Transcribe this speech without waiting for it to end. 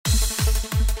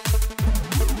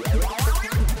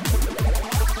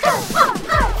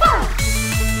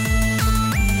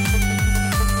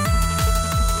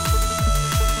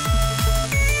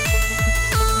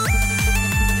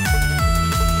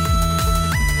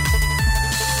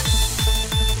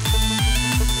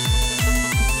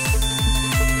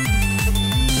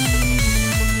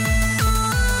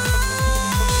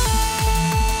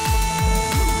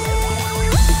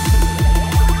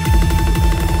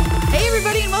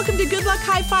Luck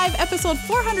High Five, episode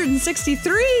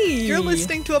 463. You're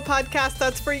listening to a podcast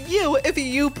that's for you if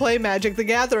you play Magic the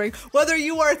Gathering. Whether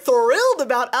you are thrilled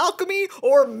about alchemy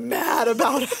or mad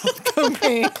about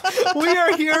alchemy, we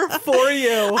are here for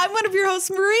you. I'm one of your hosts,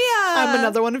 Maria. I'm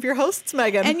another one of your hosts,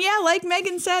 Megan. And yeah, like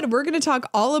Megan said, we're going to talk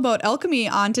all about alchemy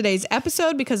on today's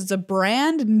episode because it's a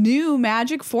brand new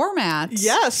Magic format.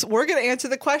 Yes, we're going to answer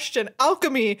the question,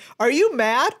 alchemy, are you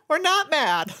mad or not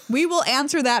mad? We will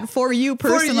answer that for you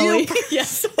personally.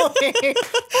 Yes. For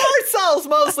ourselves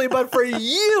mostly, but for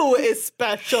you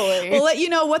especially. We'll let you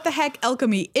know what the heck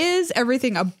alchemy is,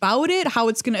 everything about it, how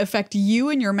it's going to affect you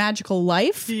and your magical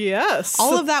life. Yes.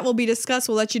 All of that will be discussed.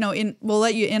 We'll let you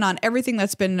in on everything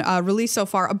that's been released so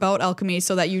far about alchemy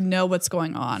so that you know what's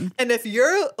going on. And if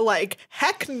you're like,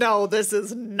 heck no, this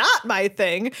is not my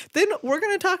thing, then we're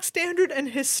going to talk standard and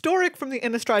historic from the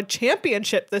Innistrad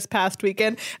Championship this past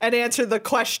weekend and answer the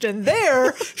question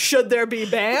there, should there be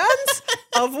bans?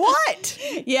 Of what?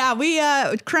 Yeah, we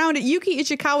crowned Yuki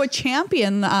Ichikawa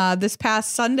champion this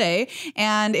past Sunday,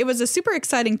 and it was a super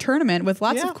exciting tournament with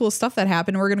lots of cool stuff that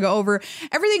happened. We're going to go over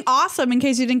everything awesome in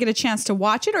case you didn't get a chance to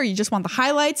watch it or you just want the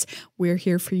highlights. We're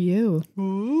here for you.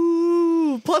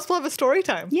 Ooh. Plus, we'll have a story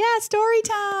time. Yeah, story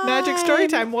time. Magic story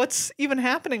time. What's even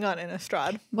happening on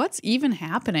Innistrad? What's even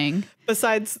happening?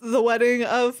 Besides the wedding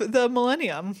of the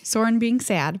millennium. Soren being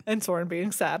sad. And Soren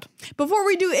being sad. Before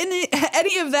we do any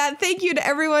of that, thank you to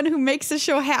everyone who makes the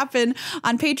show happen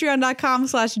on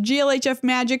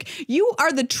patreon.com/GLHFmagic. You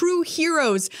are the true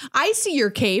heroes. I see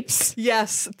your capes.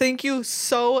 Yes. Thank you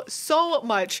so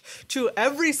much to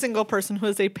every single person who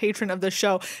is a patron of the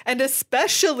show, and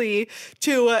especially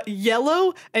to Yellow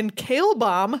and Kale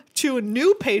Bomb, two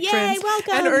new patrons. Yay,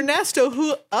 welcome. And Ernesto,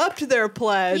 who upped their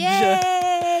pledge.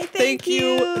 Yay, Thank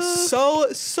you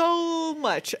so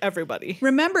much, everybody.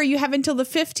 Remember, you have until the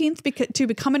 15th to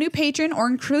become a new patron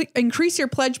or increase your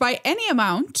pledge by any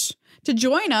amount to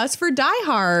join us for Die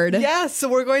Hard. Yes, so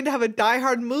we're going to have a Die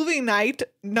Hard movie night.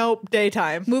 Nope,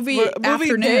 daytime. Movie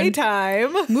afternoon.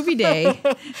 Daytime. Movie day.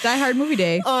 Die Hard movie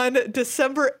day. On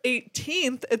December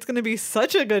 18th, it's going to be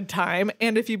such a good time.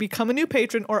 And if you become a new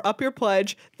patron or up your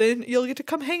pledge, then you'll get to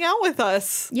come hang out with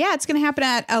us. Yeah, it's going to happen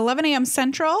at 11 a.m.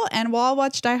 Central. And we'll all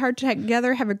watch Die Hard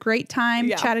together, have a great time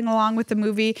chatting along with the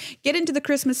movie. Get into the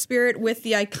Christmas spirit with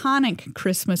the iconic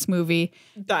Christmas movie,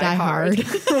 Die Hard.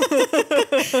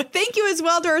 Thank you as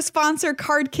well to our sponsor,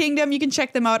 Card Kingdom. You can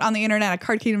check them out on the internet at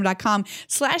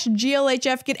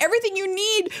cardkingdom.com/GLHF. Get everything you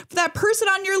need for that person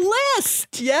on your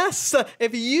list. Yes.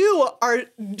 If you are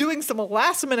doing some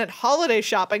last minute holiday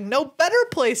shopping, no better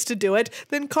place to do it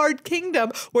than Card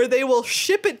Kingdom, where they will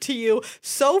ship it to you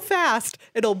so fast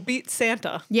it'll beat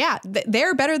Santa. Yeah,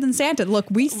 they're better than Santa. Look,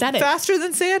 we said it. Faster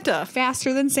than Santa.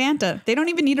 Faster than Santa. They don't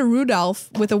even need a Rudolph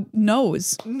with a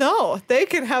nose. No, they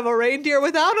can have a reindeer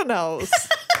without a nose.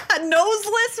 A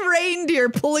noseless reindeer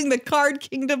pulling the Card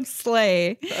Kingdom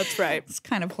sleigh. That's right. It's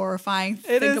kind of horrifying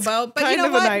to It think is about, but kind you know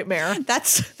of what? a nightmare.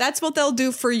 That's what they'll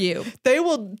do for you. They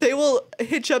will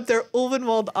hitch up their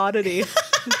Ulvenwald oddity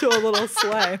to a little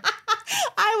sleigh.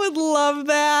 I would love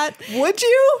that. Would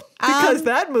you? Because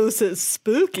that moose is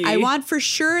spooky. I want for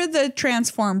sure the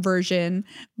transform version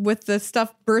with the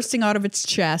stuff bursting out of its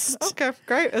chest. Okay,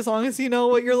 great. As long as you know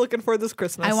what you're looking for this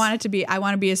Christmas. I want to be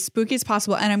as spooky as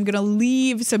possible, and I'm going to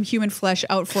leave some human flesh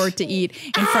out for it to eat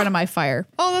in front of my fire.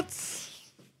 Oh,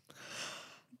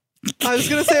 I was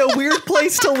going to say a weird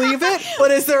place to leave it, but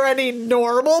is there any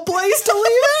normal place to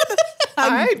leave it?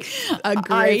 A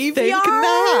graveyard? I think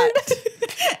not.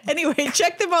 Anyway,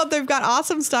 check them out. They've got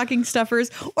awesome stocking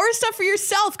stuffers or stuff for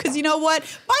yourself, because you know what?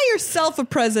 Buy yourself a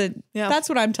present. Yeah. That's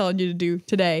what I'm telling you to do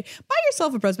today. Buy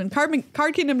yourself a present.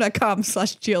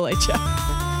 Cardkingdom.com/GLHF.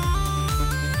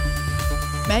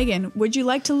 Megan, would you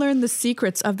like to learn the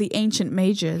secrets of the ancient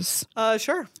mages?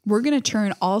 Sure. We're going to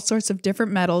turn all sorts of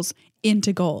different metals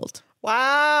into gold.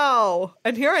 Wow.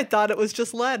 And here I thought it was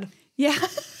just lead. Yeah.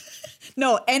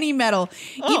 No, any metal,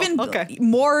 even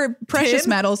more precious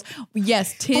metals.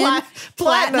 Yes, tin,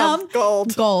 platinum,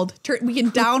 gold. We can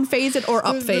down phase it or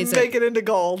up phase it. Make it into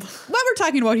gold. What we're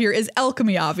talking about here is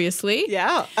alchemy, obviously.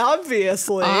 Yeah,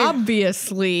 obviously.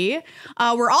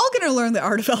 We're all going to learn the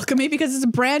art of alchemy because it's a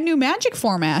brand new Magic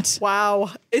format.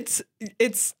 Wow. It's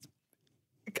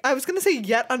I was going to say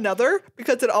yet another,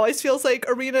 because it always feels like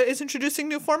Arena is introducing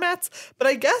new formats, but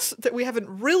I guess that we haven't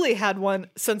really had one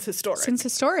since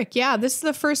Historic. Yeah. This is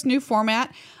the first new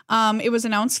format. It was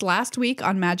announced last week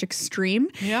on Magic Stream.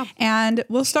 Yeah. And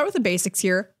we'll start with the basics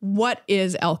here. What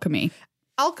is alchemy?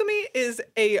 Alchemy is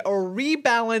a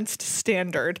rebalanced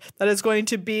standard that is going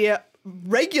to be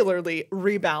regularly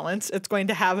rebalance. It's going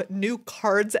to have new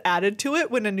cards added to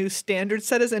it when a new standard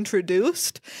set is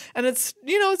introduced. And it's,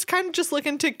 it's kind of just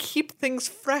looking to keep things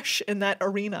fresh in that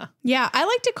arena. Yeah, I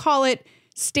like to call it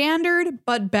standard,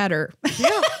 but better.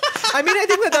 Yeah. I mean, I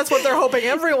think that's what they're hoping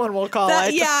everyone will call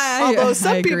it. Yeah. Although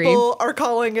some people are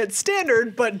calling it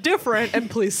standard, but different, and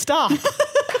please stop.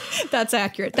 That's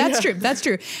accurate. That's true. That's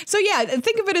true. So yeah,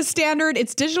 think of it as standard.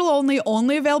 It's digital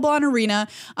only available on Arena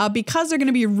because they're going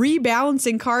to be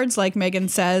rebalancing cards, like Megan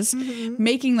says,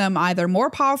 making them either more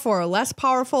powerful or less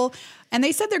powerful. And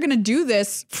they said they're going to do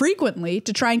this frequently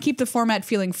to try and keep the format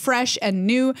feeling fresh and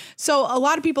new. So a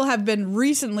lot of people have been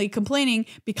recently complaining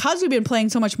because we've been playing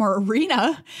so much more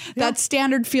Arena that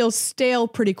standard feels stale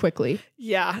pretty quickly.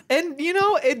 Yeah. And,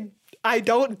 I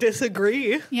don't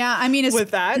disagree. Yeah, I mean,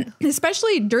 with that,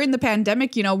 especially during the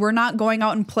pandemic, we're not going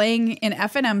out and playing in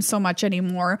FNM so much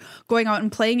anymore, going out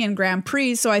and playing in Grand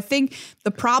Prix. So I think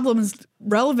the problems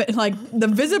relevant, like the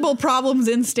visible problems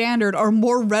in standard, are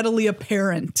more readily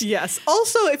apparent. Yes.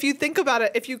 Also, if you think about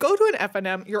it, if you go to an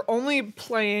FNM, you're only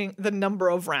playing the number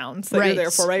of rounds that you're there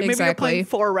for, right? Maybe you're playing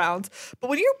 4 rounds. But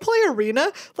when you play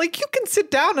Arena, like you can sit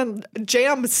down and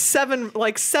jam 7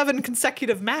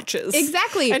 consecutive matches.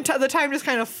 Exactly. And the time just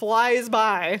kind of flies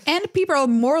by. And people are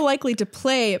more likely to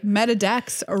play meta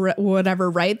decks or whatever,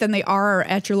 right, than they are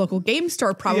at your local game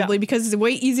store, probably, because it's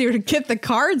way easier to get the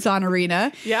cards on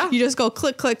Arena. Yeah. You just go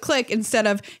click, click, click instead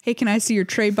of, hey, can I see your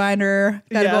trade binder?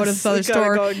 Gotta go to this other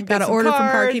store. Gotta order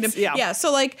from Card Kingdom. Yeah.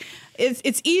 So like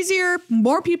it's easier.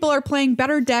 More people are playing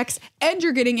better decks, and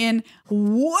you're getting in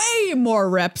way more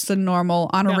reps than normal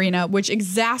on Arena, which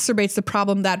exacerbates the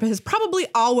problem that has probably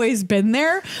always been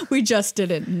there. We just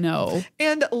didn't know.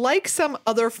 And like some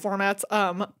other formats,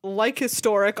 like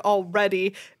Historic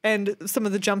already, and some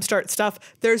of the Jumpstart stuff,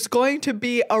 there's going to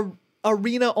be a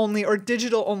Arena only or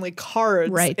digital only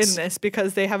cards in this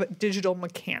because they have digital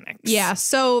mechanics. Yeah,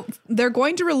 so they're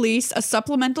going to release a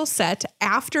supplemental set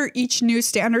after each new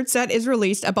standard set is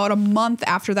released. About a month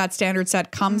after that standard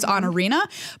set comes on Arena,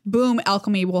 boom,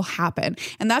 Alchemy will happen.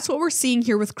 And that's what we're seeing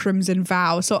here with Crimson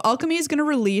Vow. So Alchemy is going to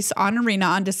release on Arena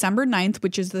on December 9th,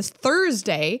 which is this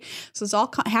Thursday. So it's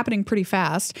all happening pretty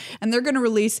fast. And they're going to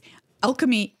release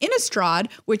Alchemy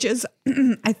Innistrad, which is,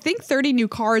 I think, 30 new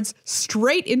cards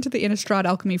straight into the Innistrad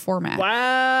Alchemy format.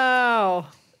 Wow.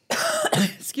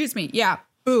 Excuse me. Yeah.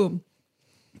 Boom.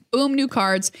 Boom, new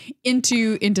cards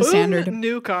into standard.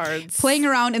 New cards. Playing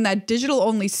around in that digital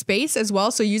only space as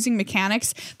well. So using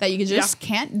mechanics that you just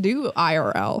can't do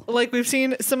IRL. Like we've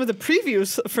seen some of the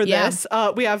previews for this.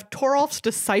 We have Toralf's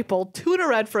Disciple, 2 in a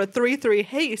red for a 3/3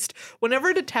 haste. Whenever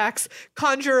it attacks,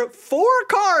 conjure 4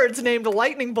 cards named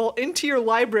Lightning Bolt into your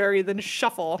library, then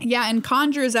shuffle. Yeah, and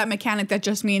conjure is that mechanic that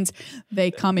just means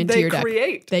they come into your deck.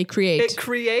 They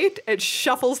create. It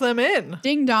shuffles them in.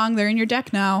 Ding dong, they're in your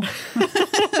deck now.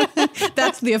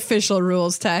 That's the official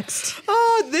rules text.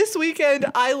 Oh, this weekend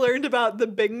I learned about the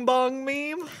Bing Bong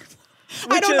meme.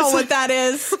 I don't know what that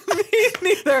is. Me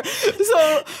neither.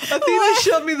 So Athena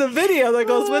showed me the video that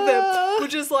goes with it,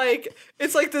 which is like,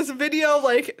 it's like this video,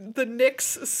 like the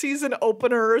Knicks season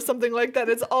opener or something like that.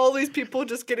 It's all these people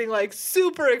just getting like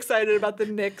super excited about the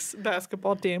Knicks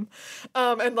basketball team.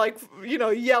 And like,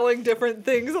 yelling different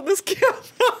things on this camera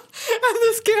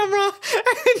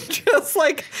and just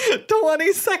like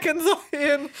 20 seconds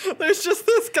in, there's just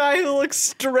this guy who looks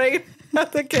straight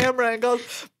at the camera and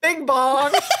goes, Bing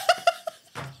Bong.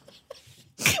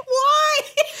 Why?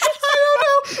 I don't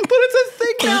know, but it's a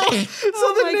thing now.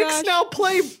 So the Knicks now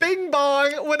play Bing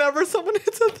Bong whenever someone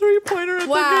hits a 3-pointer at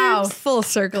the games. Full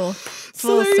circle.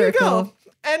 So there you go.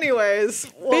 Anyways,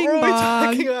 what were we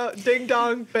talking about? Ding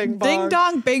dong, bing bong. Ding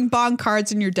dong, bing bong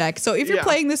cards in your deck. So if you're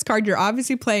playing this card, you're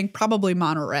obviously playing probably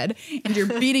mono red, and you're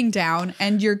beating down,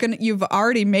 and you've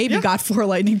already maybe got 4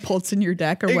 lightning bolts in your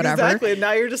deck or whatever. Exactly.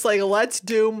 Now you're just like, let's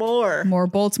do more. More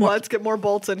bolts. Let's get more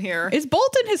bolts in here. Is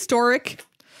Bolton historic?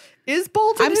 Is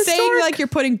Bolton historic? I'm saying like you're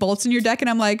putting bolts in your deck, and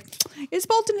I'm like, is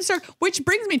Bolton historic? Which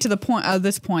brings me to the point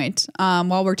this point,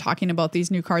 while we're talking about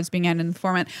these new cards being added in the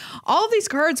format. All of these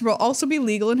cards will also be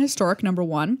legal in historic, number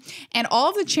 1. And all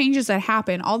of the changes that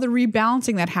happen, all the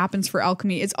rebalancing that happens for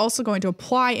Alchemy is also going to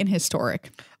apply in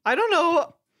historic. I don't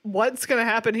know what's going to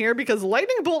happen here because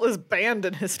Lightning Bolt is banned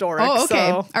in historic. Oh, okay.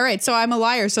 So. All right. So I'm a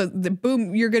liar. So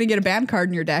boom, you're going to get a ban card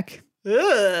in your deck.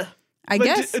 Ugh. I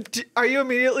guess. Are you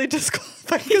immediately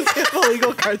disqualified because you have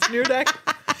illegal cards in your deck?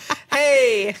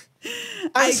 Hey.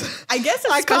 I guess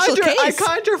it's a special case. I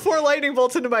conjure 4 lightning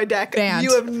bolts into my deck. Banned.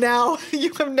 You have now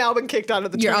been kicked out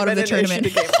of the tournament. You're out of the tournament. And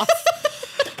issued a game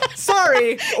off.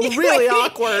 Sorry. Really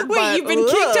awkward. Wait, you've been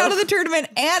kicked out of the tournament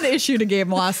and issued a game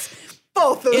loss.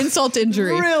 both of insult to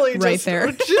injury. Really right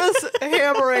there. Just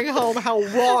hammering home how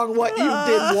wrong what you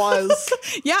did was.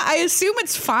 Yeah, I assume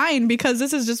it's fine because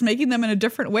this is just making them in a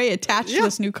different way attached to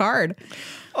this new card.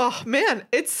 Oh, man,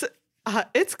 it's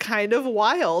kind of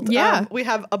wild. Yeah. We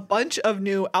have a bunch of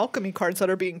new alchemy cards that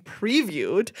are being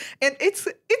previewed, and it's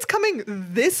coming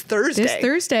this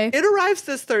Thursday. It arrives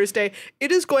this Thursday.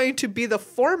 It is going to be the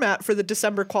format for the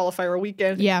December qualifier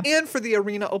weekend and for the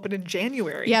Arena Open in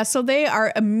January. Yeah, so they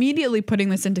are immediately putting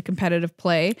this into competitive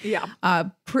play. Yeah.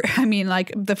 I mean,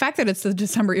 like, the fact that it's the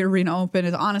December Arena Open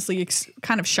is honestly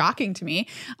kind of shocking to me,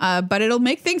 but it'll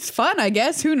make things fun, I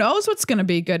guess. Who knows what's going to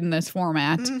be good in this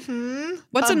format? Mm-hmm.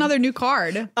 What's another new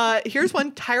card? Here's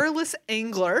one, Tireless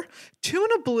Angler. 2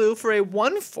 and a blue for a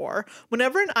 1/4.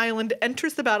 Whenever an island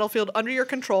enters the battlefield under your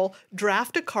control,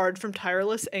 draft a card from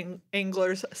Tireless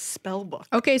Angler's spellbook.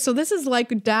 Okay, so this is like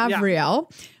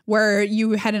Davriel, where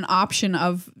you had an option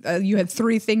of, you had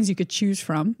 3 things you could choose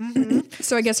from. Mm-hmm.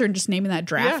 So I guess they're just naming that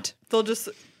draft. Yeah, they'll just...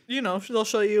 they'll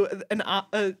show you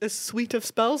a suite of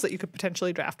spells that you could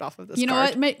potentially draft off of this card. You know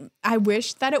what I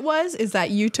wish that it is that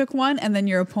you took one and then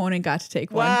your opponent got to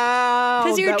take one. Wow.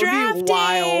 Because you're drafting. Would be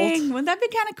wild. Wouldn't that be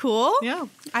kind of cool? Yeah.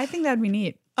 I think that'd be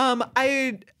neat.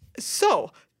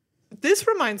 So this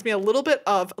reminds me a little bit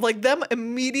of, like, them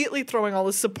immediately throwing all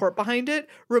this support behind it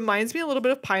reminds me a little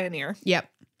bit of Pioneer. Yep.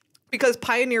 Because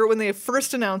Pioneer, when they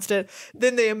first announced it,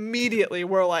 then they immediately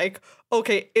were like,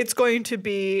 okay, it's going to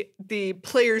be the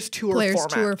Players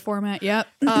Tour format, yep.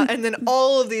 And then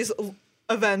all of these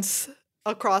events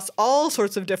across all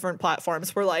sorts of different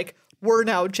platforms were like, we're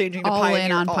now changing to all Pioneer.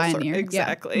 In on Pioneer.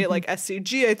 Exactly. Yeah. Like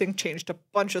SCG, I think, changed a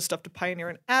bunch of stuff to Pioneer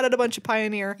and added a bunch of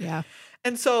Pioneer. Yeah.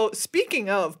 And so, speaking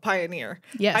of Pioneer,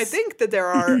 yes. I think that there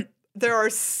are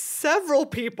several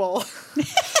people,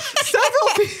 just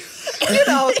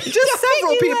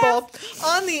several people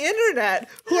on the internet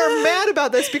who are mad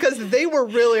about this because they were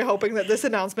really hoping that this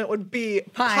announcement would be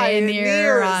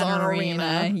Pioneer on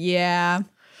Arena. Yeah.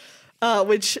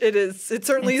 Which it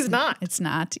certainly is not. It's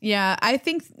not. Yeah. I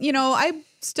think, I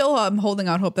still am holding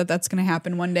out hope that that's going to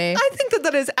happen one day. I think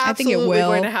that is absolutely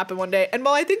going to happen one day. And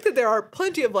while I think that there are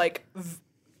plenty of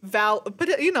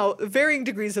varying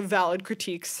degrees of valid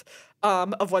critiques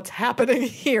of what's happening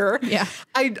here. Yeah.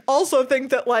 I also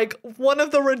think that one of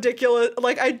the ridiculous,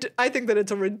 I think that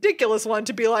it's a ridiculous one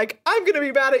to be like, I'm going to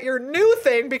be mad at your new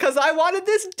thing because I wanted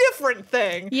this different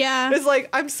thing. Yeah. It's like,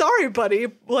 I'm sorry, buddy.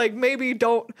 Maybe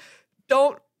don't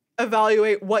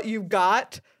evaluate what you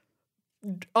got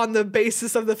on the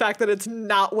basis of the fact that it's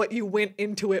not what you went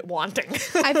into it wanting.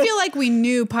 I feel like we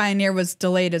knew Pioneer was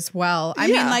delayed as well. I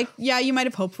mean, you might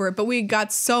have hoped for it, but we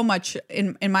got so much,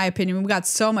 in my opinion, we got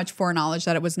so much foreknowledge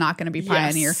that it was not going to be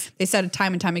Pioneer. Yes. They said it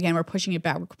time and time again, we're pushing it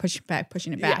back,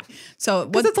 pushing it back. Yeah. So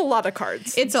because it's a lot of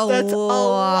cards. It's a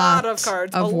lot of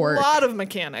cards, of work. A lot of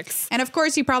mechanics. And of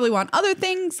course, you probably want other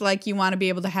things, like you want to be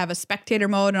able to have a spectator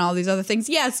mode and all these other things.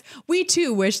 Yes, we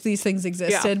too wish these things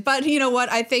existed. Yeah. But you know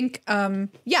what? I think...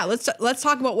 let's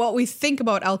talk about what we think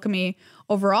about alchemy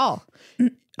overall.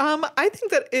 I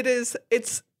think that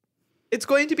it's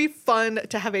going to be fun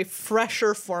to have a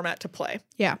fresher format to play.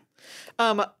 Yeah.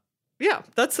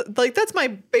 That's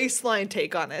my baseline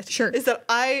take on it. Sure. Is that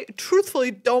I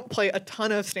truthfully don't play a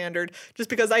ton of Standard just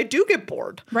because I do get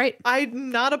bored. Right. I'm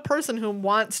not a person who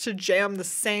wants to jam the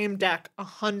same deck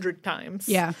 100 times.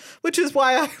 Yeah. Which is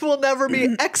why I will never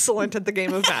be excellent at the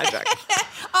game of Magic.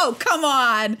 Oh, come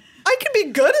on. I can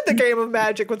be good at the game of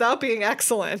Magic without being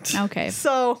excellent. Okay.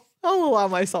 So I'll allow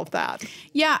myself that.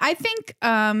 Yeah, I think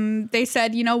they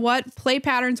said, you know what? Play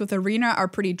patterns with Arena are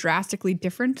pretty drastically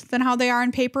different than how they are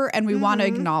in paper, and we want to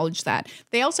acknowledge that.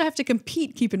 They also have to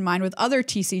compete, keep in mind, with other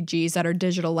TCGs that are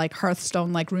digital, like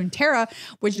Hearthstone, like Runeterra,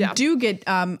 which do get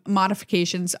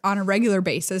modifications on a regular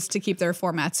basis to keep their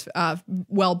formats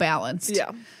well balanced. Yeah.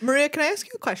 Maria, can I ask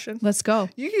you a question? Let's go.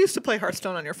 You used to play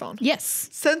Hearthstone on your phone. Yes.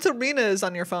 Since Arena is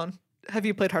on your phone, have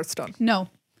you played Hearthstone? No.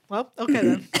 Well, okay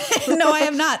then. No, I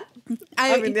have not.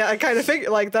 I kind of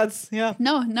figure that's. No.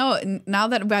 Now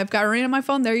that I've got Arena on my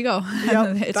phone, there you go.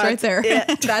 Yep, it's right there.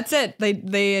 It. That's it.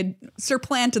 They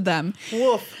supplanted them.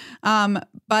 Woof.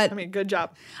 But good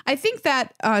job. I think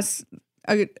that this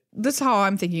is how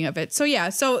I'm thinking of it.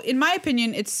 So in my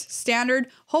opinion, it's Standard,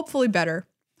 hopefully better.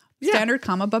 Standard,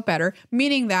 but better,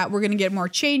 meaning that we're going to get more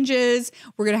changes.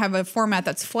 We're going to have a format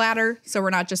that's flatter. So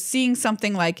we're not just seeing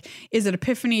something like Izzet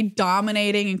Epiphany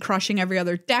dominating and crushing every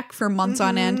other deck for months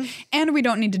on end. And we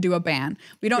don't need to do a ban.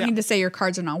 We don't need to say your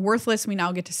cards are now worthless. We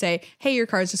now get to say, hey, your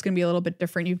card's just going to be a little bit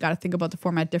different. You've got to think about the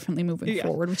format differently moving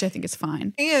forward, which I think is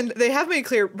fine. And they have made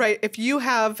clear, right, if you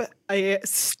have a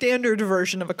standard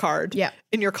version of a card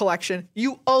in your collection,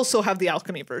 you also have the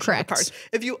alchemy version of a card.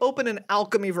 If you open an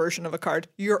alchemy version of a card,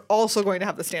 you're also going to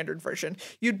have the standard version.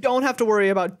 You don't have to worry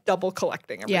about double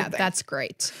collecting everything. Yeah, that's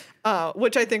great.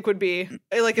 Which I think would be,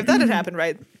 like, if that had happened,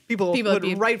 right, people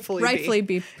would rightfully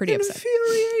be pretty upset.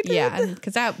 Yeah,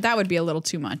 because that would be a little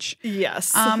too much.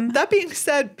 Yes. That being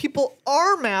said, people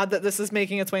are mad that this is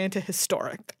making its way into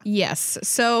historic. Yes.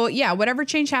 So yeah, whatever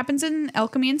change happens in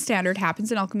alchemy and standard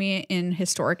happens in alchemy in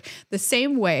historic, the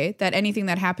same way that anything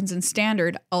that happens in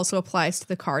standard also applies to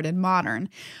the card in modern.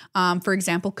 For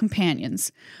example,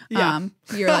 companions. Yeah.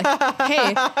 You're like,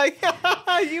 hey.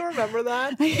 You remember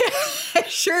that? I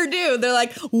sure do. They're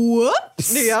like,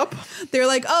 whoops. Yep. They're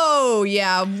like, oh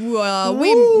yeah, well,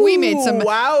 we made some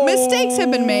mistakes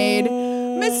have been made.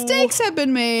 Mistakes have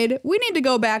been made. We need to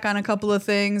go back on a couple of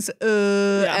things.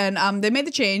 And they made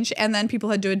the change, and then people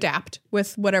had to adapt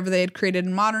with whatever they had created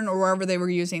in modern or wherever they were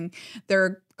using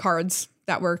their cards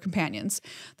that were companions.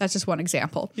 That's just one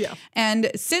example. Yeah.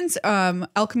 And since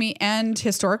alchemy and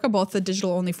historic are both the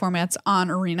digital only formats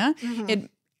on Arena, it,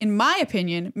 in my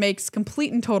opinion, makes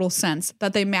complete and total sense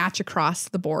that they match across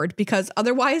the board, because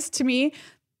otherwise, to me,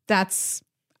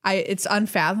 it's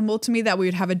unfathomable to me that we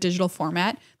would have a digital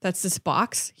format that's this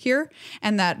box here,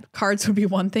 and that cards would be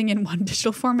one thing in one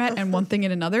digital format and one thing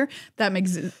in another. That makes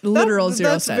zero sense.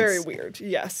 That's very weird.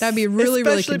 Yes. That'd be really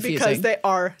confusing. Especially because they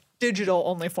are digital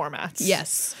only formats.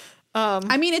 Yes.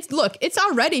 I mean, it's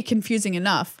already confusing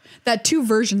enough that two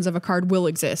versions of a card will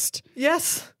exist.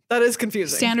 Yes. That is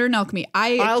confusing. Standard and alchemy.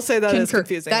 I'll say that is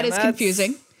confusing. That is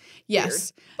confusing.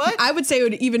 Yes. But I would say it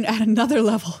would even add another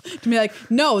level to be like,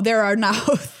 no, there are now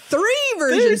three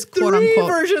versions, quote unquote. Three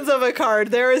versions of a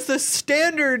card. There is the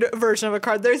standard version of a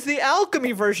card. There's the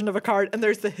alchemy version of a card. And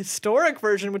there's the historic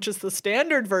version, which is the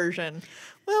standard version.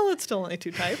 Well, it's still only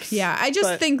two types. Yeah, I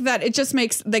just think that it just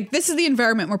makes, like, this is the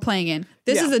environment we're playing in.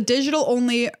 This is a digital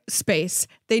only space.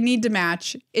 They need to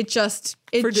match. It just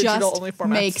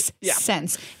makes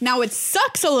sense. Now, it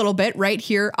sucks a little bit right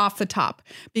here off the top,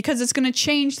 because it's going to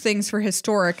change things for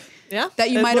historic that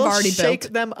you might have already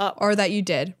built them up. Or that you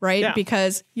did, right? Yeah.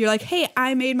 Because you're like, hey,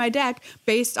 I made my deck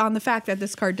based on the fact that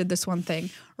this card did this one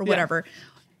thing or whatever.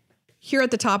 Here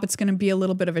at the top, it's going to be a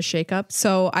little bit of a shakeup.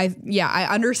 So I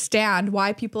understand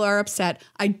why people are upset.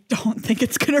 I don't think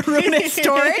it's going to ruin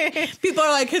historic. People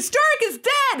are like, historic is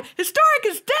dead. Historic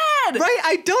is dead. Right?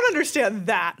 I don't understand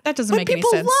that. That doesn't make any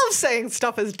sense. People love saying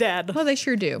stuff is dead. Well, they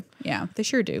sure do. Yeah, they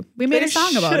sure do. We made a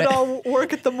song about it. They should all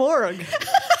work at the morgue.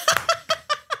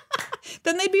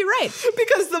 Then they'd be right.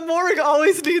 Because the morgue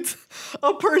always needs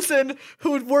a person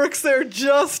who works there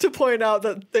just to point out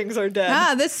that things are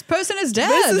dead. This person is dead.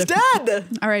 This is dead.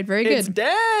 All right, very good. It's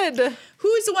dead.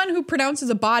 Who's the one who pronounces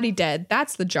a body dead?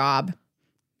 That's the job.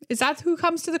 Is that who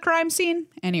comes to the crime scene?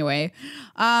 Anyway,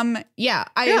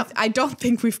 I don't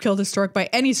think we've killed historic by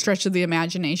any stretch of the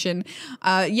imagination.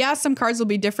 Some cards will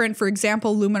be different. For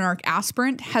example, Luminarch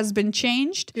Aspirant has been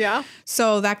changed. Yeah.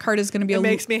 So that card is going to be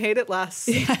makes me hate it less.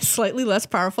 Yeah, slightly less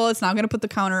powerful. It's now going to put the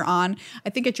counter on, I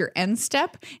think, at your end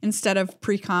step instead of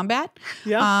pre-combat.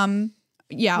 Yeah.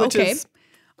 Which is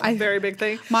a very big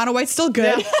thing. Mono white's still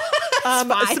good. Yeah.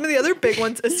 Some of the other big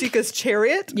ones, Asika's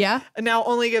Chariot. Yeah. Now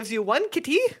only gives you one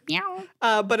kitty. Meow.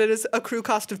 But it is a crew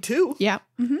cost of 2. Yeah.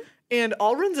 Mm-hmm. And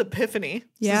Alrund's Epiphany.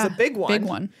 This is a big one. Big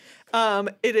one.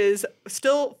 It is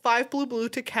still 5 blue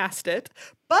to cast it,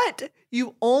 but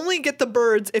you only get the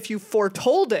birds if you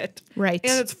foretold it. Right.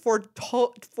 And it's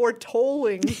foretolling.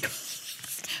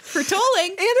 Fortolling.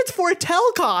 And its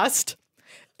foretell cost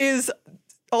is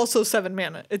also 7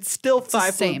 mana. It's still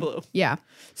 5 blue. Yeah.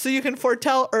 So you can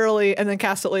foretell early and then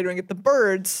cast it later and get the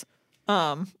birds,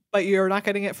 but you're not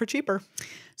getting it for cheaper.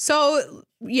 So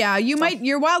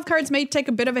your wild cards may take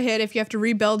a bit of a hit if you have to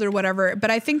rebuild or whatever,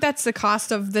 but I think that's the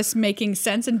cost of this making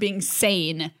sense and being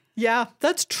sane. Yeah,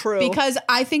 that's true. Because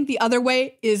I think the other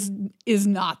way is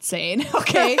not sane.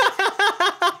 Okay.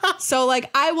 So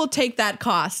I will take that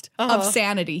cost of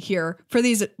sanity here for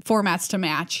these formats to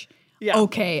match. Yeah.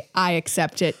 Okay, I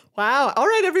accept it. Wow. All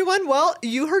right, everyone. Well,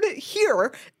 you heard it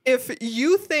here. If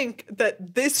you think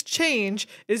that this change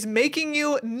is making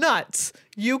you nuts,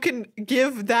 you can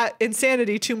give that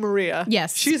insanity to Maria.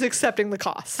 Yes. She's accepting the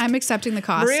cost. I'm accepting the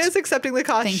cost. Maria's accepting the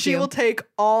cost. She will take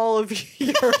all of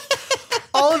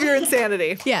your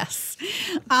insanity. Yes.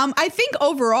 I think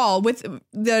overall, with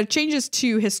the changes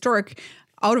to historic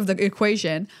out of the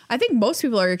equation, I think most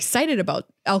people are excited about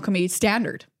Alchemy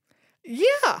Standard.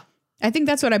 Yeah. I think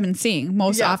that's what I've been seeing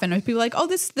most often. People like, oh,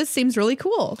 this seems really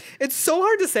cool. It's so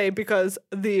hard to say because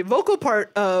the vocal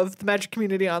part of the Magic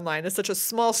community online is such a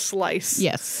small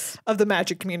slice of the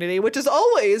Magic community, which is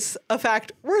always a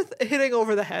fact worth hitting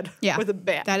over the head with a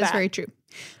bat. That is very true.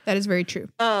 That is very true.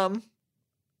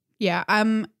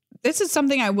 This is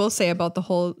something I will say about the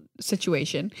whole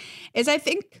situation is I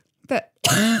think that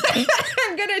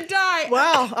I'm gonna die.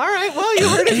 Wow. All right. Well, you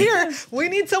heard it here. We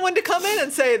need someone to come in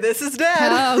and say this is dead.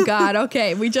 Oh God.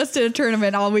 Okay. We just did a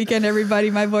tournament all weekend,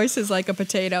 everybody. My voice is like a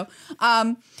potato.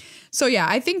 So yeah,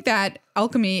 I think that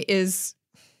alchemy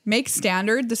makes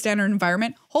the standard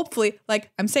environment. Hopefully,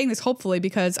 like I'm saying this hopefully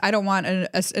because I don't want an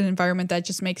environment that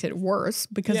just makes it worse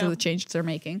because of the changes they're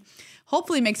making.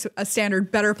 Hopefully makes a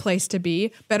standard better place to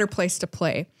be, better place to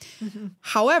play. Mm-hmm.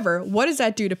 However, what does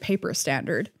that do to paper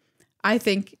standard? I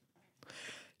think,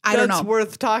 I don't know. That's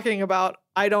worth talking about.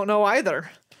 I don't know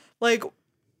either. Like,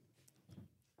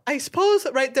 I suppose,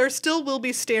 right, there still will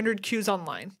be standard queues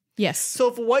online. Yes.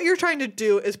 So if what you're trying to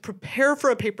do is prepare for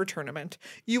a paper tournament,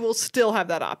 you will still have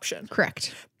that option.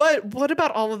 Correct. But what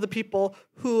about all of the people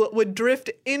who would drift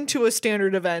into a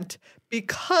standard event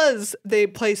because they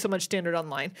play so much standard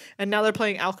online and now they're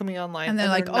playing alchemy online and they're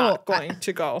like, not going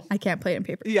to go. I can't play it in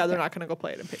paper. Yeah, they're not going to go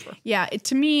play it in paper. Yeah,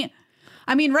 to me,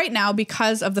 I mean, right now,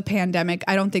 because of the pandemic,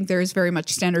 I don't think there is very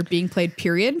much standard being played,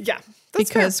 period. Yeah.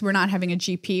 Because we're not having a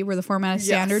GP where the format is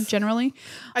standard generally.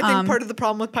 I think part of the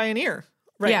problem with Pioneer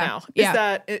now is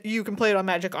that you can play it on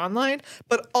Magic Online,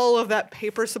 but all of that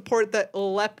paper support that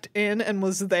leapt in and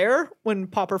was there when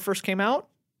Pauper first came out.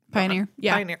 Pioneer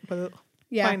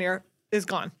is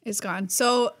gone. It's gone.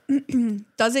 So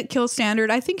does it kill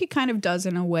standard? I think it kind of does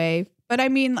in a way. But I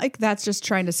mean, like, that's just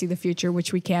trying to see the future,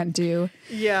 which we can't do.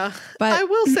 Yeah. But I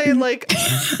will say, like,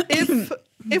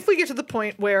 if we get to the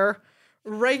point where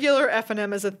regular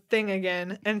FNM is a thing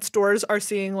again and stores are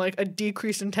seeing, like, a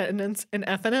decrease in attendance in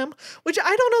FNM, which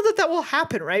I don't know that will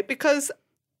happen, right? Because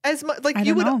as much, like,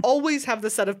 you would always have the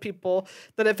set of people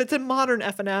that if it's in modern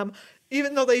FNM,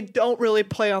 even though they don't really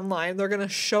play online, they're going to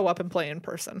show up and play in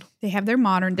person. They have their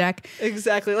modern deck.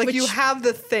 Exactly. Like, you have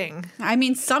the thing. I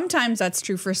mean, sometimes that's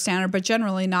true for standard, but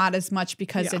generally not as much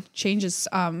because it changes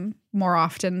more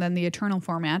often than the eternal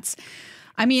formats.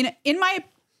 I mean, in my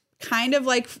kind of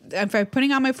like, if I'm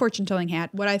putting on my fortune telling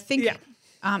hat, what I think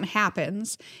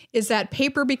happens is that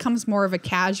paper becomes more of a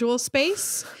casual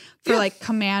space for like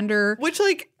Commander. Which,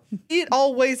 like, it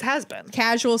always has been.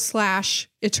 Casual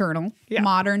 / eternal,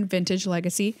 modern, vintage,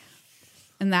 legacy.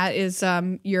 And that is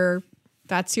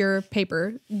that's your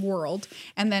paper world.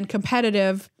 And then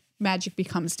competitive Magic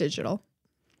becomes digital.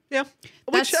 Yeah.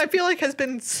 Which I feel like has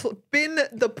been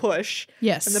the push.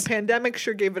 Yes. And the pandemic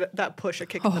sure gave it that push a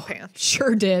kick in the pants.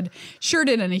 Sure did. Sure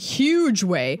did in a huge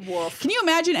way. Woof. Can you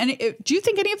imagine? Do you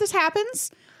think any of this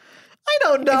happens? I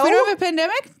don't know. If we don't have a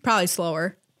pandemic, probably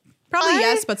slower. Probably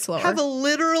yes, but slower. I have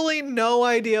literally no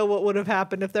idea what would have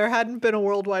happened if there hadn't been a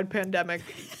worldwide pandemic.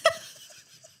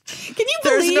 Can you believe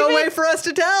There's no way for us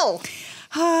to tell.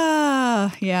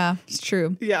 Yeah, it's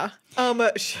true. Yeah.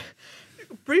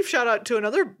 Brief shout out to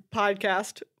another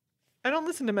podcast. I don't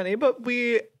listen to many, but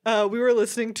we were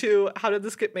listening to How Did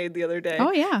This Get Made the other day.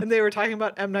 Oh, yeah. And they were talking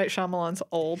about M. Night Shyamalan's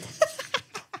Old.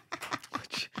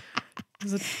 Which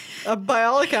is by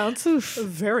all accounts,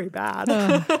 very bad.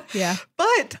 Yeah.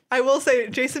 But I will say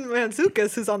Jason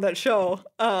Mantzoukas, who's on that show,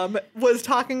 was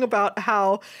talking about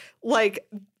how, like,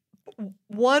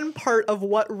 one part of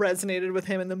what resonated with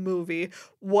him in the movie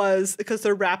was because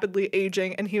they're rapidly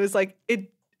aging. And he was like,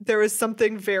 there was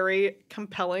something very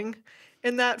compelling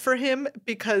in that for him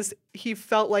because he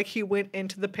felt like he went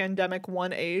into the pandemic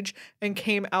one age and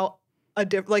came out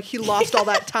like he lost all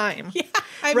that time. Yeah.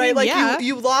 I mean, like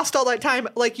you lost all that time.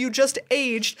 Like you just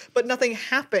aged, but nothing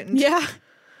happened. Yeah.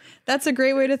 That's a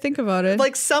great way to think about it.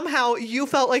 Like somehow you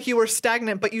felt like you were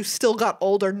stagnant, but you still got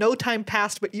older. No time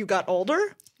passed, but you got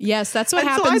older. Yes, that's what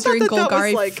happens during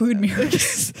Golgari food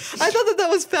mirrors. I thought that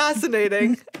was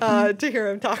fascinating to hear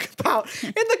him talk about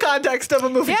in the context of a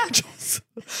movie. Yeah.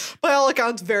 By all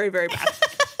accounts, very, very bad.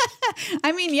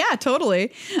 I mean, yeah,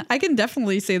 totally. I can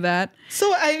definitely see that.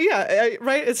 So,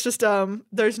 right? It's just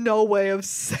there's no way of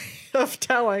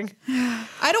telling.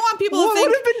 I don't want people to think what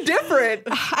would have been different.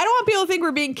 I don't want people to think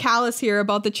we're being callous here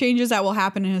about the changes that will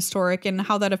happen in Historic and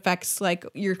how that affects like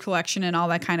your collection and all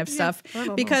that kind of stuff.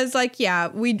 Because like,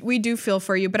 we do feel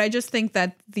for you, but I just think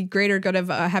that the greater good of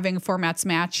having a formats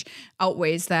match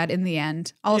outweighs that in the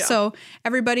end. Also,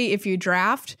 everybody, if you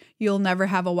draft, you'll never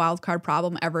have a wild card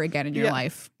problem ever again in your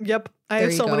life. Yep. I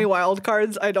have so many wild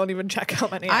cards. I don't even check how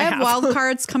many I have. Wild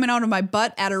cards coming out of my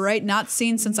butt at a rate not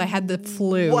seen since I had the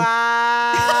flu.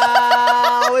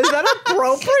 Wow. Wow, is that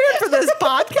appropriate for this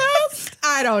podcast?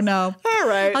 I don't know. All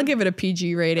right. I'll give it a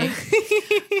PG rating.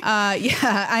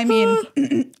 Yeah, I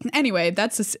mean, anyway,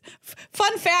 that's a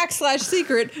fun fact /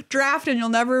 secret draft, and you'll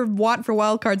never want for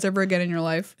wild cards ever again in your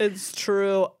life. It's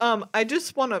true. I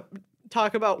just want to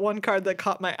talk about one card that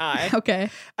caught my eye. Okay.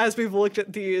 As we've looked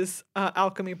at these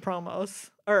Alchemy promos,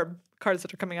 or cards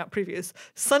that are coming out previews.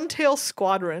 Suntail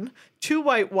Squadron, 2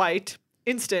 white,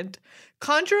 instant.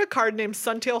 Conjure a card named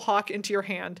Suntail Hawk into your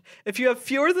hand. If you have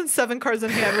fewer than 7 cards in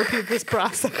hand, repeat this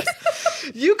process.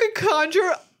 You can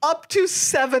conjure up to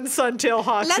 7 Suntail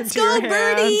Hawks into your hand.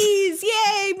 Let's go, birdies!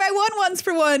 Yay! My 1/1s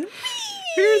for 1.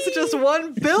 Here's just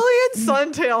 1 billion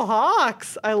Suntail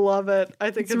Hawks. I love it.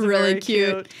 I think it's really very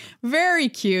cute. Very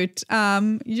cute.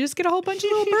 You just get a whole bunch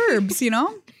of little burbs, you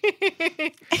know?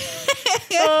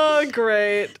 Oh,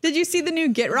 great. Did you see the new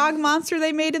Gitrog monster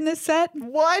they made in this set?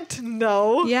 What?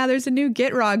 No. Yeah, there's a new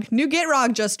Gitrog. New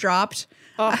Gitrog just dropped.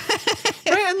 Right,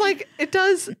 and like it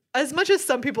does, as much as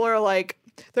some people are like,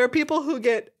 there are people who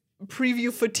get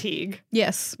preview fatigue.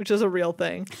 Yes. Which is a real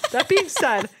thing. That being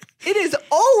said, it is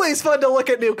always fun to look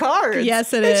at new cards.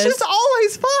 Yes, it is. It's just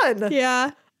always fun.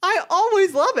 Yeah. I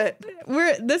always love it.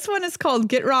 This one is called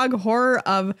Gitrog Horror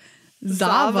of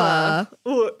Zava.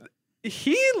 Ooh,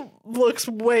 he looks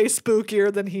way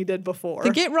spookier than he did before. The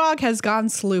Gitrog has gone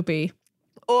sloopy.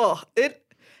 Oh, it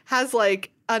has like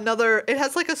a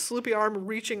sloopy arm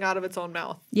reaching out of its own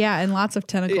mouth. Yeah, and lots of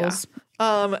tentacles.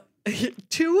 Yeah.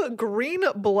 2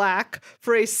 green-black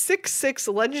for a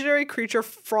 6/6 legendary creature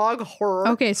frog horror.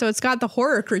 Okay, so it's got the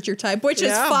horror creature type, which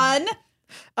is fun.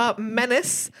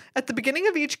 Menace. At the beginning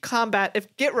of each combat,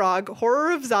 if Gitrog,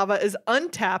 Horror of Zava, is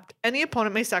untapped, any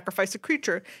opponent may sacrifice a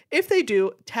creature. If they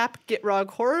do, tap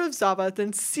Gitrog, Horror of Zava,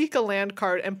 then seek a land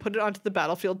card and put it onto the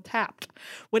battlefield tapped.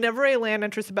 Whenever a land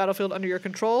enters the battlefield under your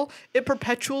control, it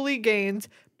perpetually gains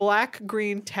black,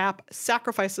 green, tap,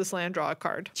 sacrifice this land, draw a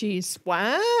card. Jeez.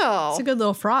 Wow. It's a good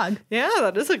little frog. Yeah,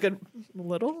 that is a good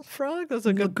little frog. That's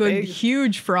a good big,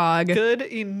 huge frog. Good,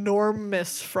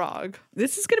 enormous frog.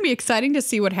 This is going to be exciting to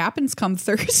see what happens come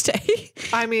Thursday.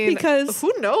 I mean, because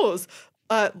who knows?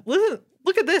 Listen,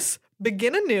 look at this.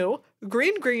 Begin anew.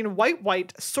 Green, green,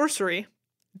 white, sorcery.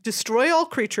 Destroy all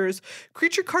creatures.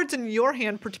 Creature cards in your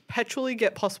hand perpetually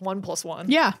get +1/+1.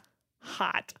 Yeah.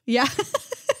 Hot. Yeah.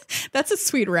 That's a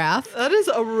sweet wrath. That is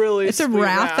a really It's a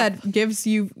wrath that gives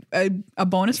you a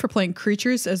bonus for playing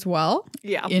creatures as well.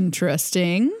 Yeah.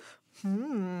 Interesting.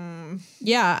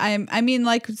 Yeah, I mean,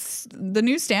 like the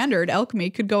new standard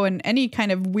Alchemy could go in any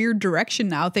kind of weird direction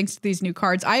now thanks to these new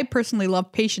cards. I personally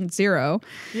love Patient Zero,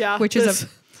 which is a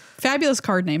fabulous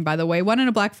card name, by the way. 1 and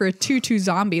a black for a 2/2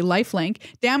 zombie, lifelink.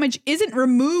 Damage isn't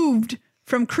removed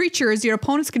from creatures your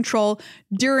opponents control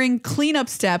during cleanup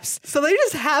steps. So they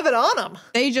just have it on them.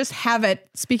 They just have it.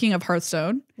 Speaking of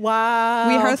Hearthstone. Wow.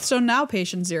 We Hearthstone now,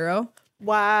 Patient Zero.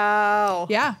 Wow.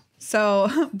 Yeah. So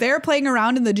they're playing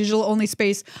around in the digital only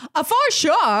space for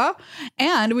sure.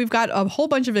 And we've got a whole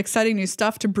bunch of exciting new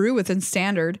stuff to brew within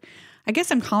Standard. I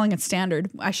guess I'm calling it Standard.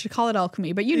 I should call it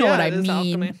Alchemy, but you know what I mean,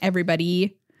 alchemy.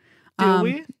 Everybody. Do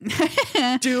we?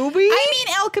 Do we? I mean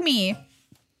Alchemy.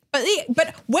 But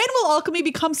when will Alchemy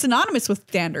become synonymous with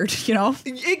Standard, you know?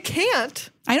 It can't.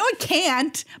 I know it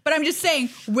can't, but I'm just saying,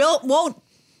 won't.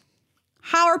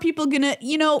 How are people gonna,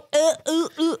 you know,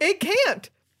 It can't.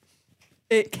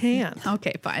 It can.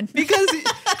 Okay, fine. Because it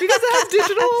has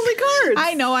digital only cards.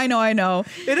 I know.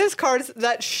 It has cards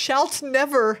that shalt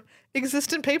never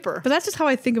exist in paper. But that's just how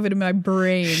I think of it in my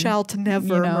brain. Shalt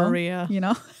never, you know? Maria. You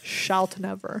know? Shalt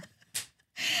never.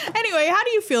 Anyway, how do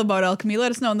you feel about Alchemy?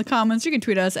 Let us know in the comments. You can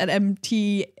tweet us at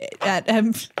GLHF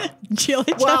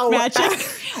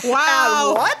Magic.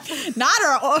 Wow. What? Not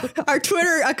our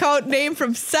Twitter account name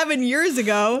from 7 years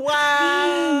ago.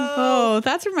 Wow. Oh,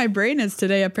 that's where my brain is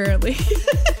today, apparently.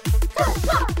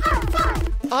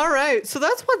 All right. So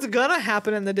that's what's going to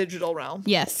happen in the digital realm.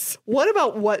 Yes. What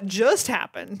about what just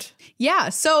happened? Yeah.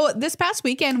 So this past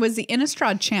weekend was the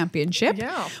Innistrad Championship.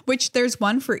 Yeah. Which there's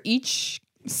one for each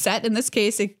set. In this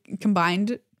case, it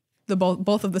combined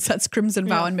both of the sets, Crimson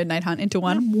Vow and Midnight Hunt, into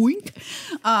one. Wink.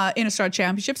 Innistrad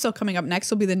Championship. So coming up next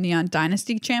will be the Neon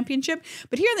Dynasty Championship.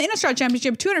 But here in the Innistrad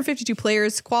Championship, 252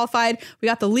 players qualified. We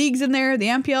got the leagues in there, the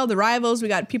MPL, the rivals. We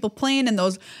got people playing in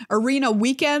those arena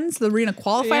weekends, the arena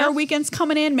qualifier weekends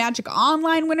coming in. Magic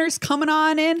Online winners coming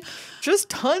on in. Just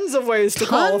tons of ways to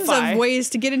qualify. Tons of ways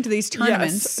to get into these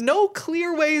tournaments. Yes. No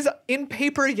clear ways in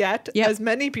paper yet, as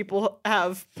many people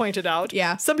have pointed out.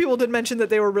 Yeah. Some people did mention that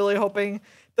they were really hoping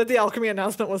that the Alchemy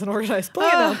announcement was an organized play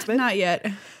announcement. Not yet.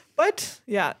 But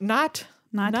yeah, not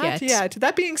Not yet.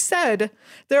 That being said,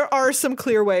 there are some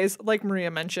clear ways, like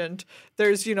Maria mentioned.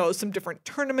 There's, some different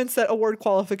tournaments that award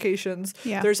qualifications.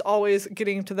 Yeah. There's always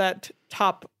getting to that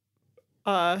top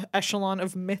echelon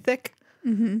of Mythic.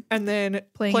 Mm-hmm. And then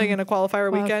playing in a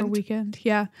qualifier weekend.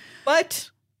 Yeah. But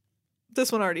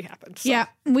this one already happened. So. Yeah.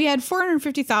 We had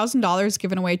 $450,000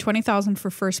 given away, $20,000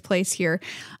 for first place here.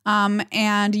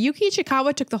 And Yuki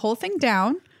Ichikawa took the whole thing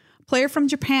down. Player from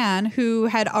Japan who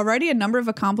had already a number of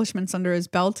accomplishments under his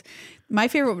belt. My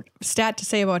favorite stat to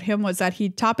say about him was that he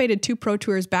top-8'd 2 Pro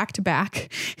Tours back-to-back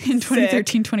in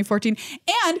 2013, 2014.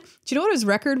 And do you know what his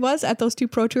record was at those 2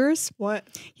 Pro Tours? What?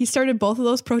 He started both of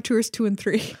those Pro Tours 2 and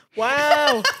 3.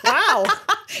 Wow.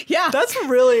 Yeah. That's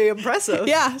really impressive.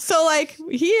 Yeah. So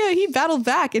he battled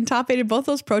back and top-8'd both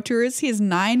those Pro Tours. He has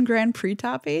 9 Grand Prix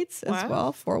top-8s as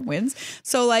well, 4 wins.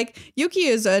 So Yuki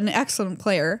is an excellent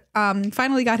player.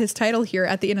 Finally got his title here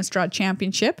at the Innistrad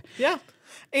Championship. Yeah.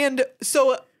 And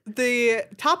so the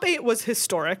top 8 was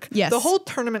historic. Yes. The whole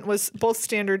tournament was both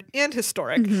standard and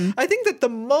historic. Mm-hmm. I think that the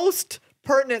most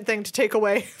pertinent thing to take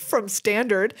away from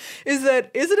standard is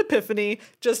that Izzet Epiphany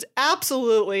just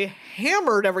absolutely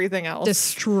hammered everything else.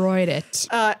 Destroyed it.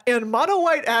 And mono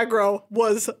white aggro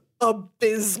was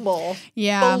abysmal.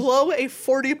 Yeah. Below a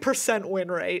 40%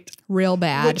 win rate. Real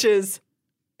bad. Which is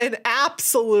an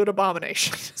absolute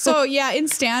abomination. So in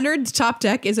standard, the top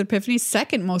deck is Epiphany's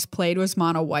second most played was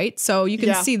mono white. So you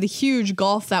can see the huge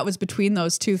gulf that was between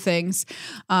those two things.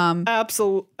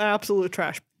 Absolute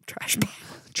trash pile.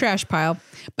 Trash pile.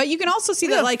 But you can also see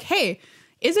that Izzet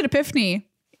Epiphany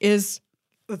is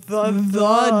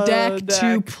the deck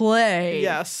to play.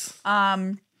 Yes.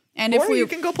 And or you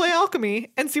can go play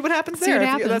Alchemy and see what happens there.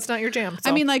 That's not your jam. So.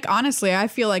 I mean, honestly, I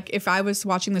feel like if I was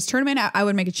watching this tournament, I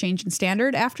would make a change in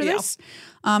standard after this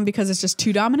because it's just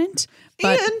too dominant.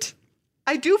 And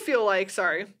I do feel like,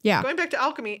 going back to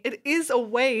Alchemy, it is a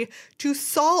way to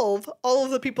solve all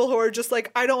of the people who are just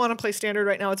I don't want to play standard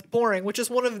right now. It's boring, which is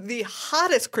one of the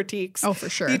hottest critiques. Oh, for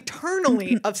sure.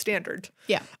 Eternally of standard.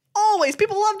 Yeah. Always.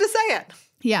 People love to say it.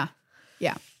 Yeah.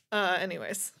 Yeah.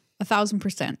 Anyways.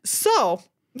 1,000%. So...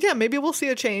 yeah, maybe we'll see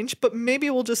a change, but maybe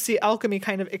we'll just see Alchemy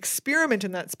kind of experiment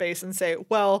in that space and say,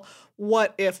 well,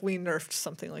 what if we nerfed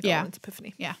something like Alliance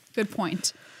Epiphany? Yeah, good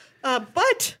point.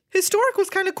 But historic was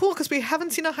kind of cool because we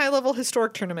haven't seen a high-level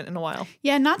historic tournament in a while.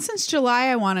 Yeah, not since July,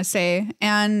 I want to say.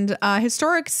 And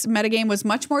historic's metagame was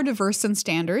much more diverse than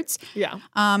standards. Yeah.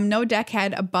 No deck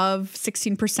had above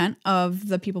 16% of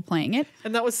the people playing it.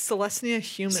 And that was Selesnya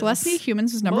Humans. Selesnya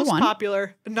Humans was number most 1. Most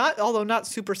popular, although not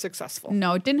super successful.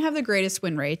 No, it didn't have the greatest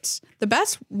win rates. The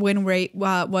best win rate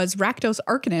was Rakdos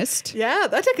Arcanist. Yeah,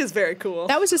 that deck is very cool.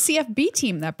 That was a CFB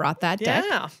team that brought that deck.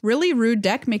 Yeah. Really rude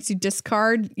deck, makes you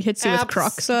discard, hits you with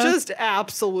Cruxa. Just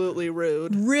absolutely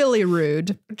rude. Really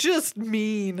rude. Just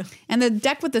mean. And the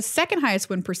deck with the second highest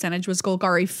win percentage was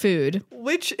Golgari Food.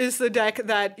 Which is the deck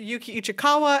that Yuki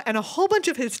Ichikawa and a whole bunch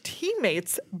of his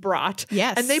teammates brought.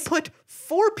 Yes. And they put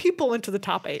 4 people into the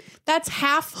top 8. That's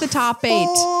half the top 8.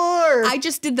 4. I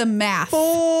just did the math.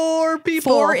 4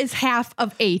 people. 4 is half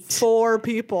of 8. 4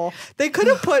 people. They could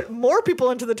have put more people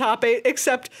into the top 8,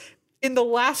 except... in the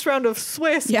last round of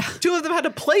Swiss, 2 of them had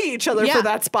to play each other for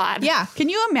that spot. Yeah. Can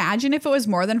you imagine if it was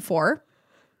more than 4?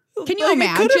 Can you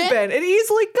imagine? It could have been. It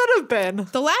easily could have been.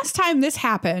 The last time this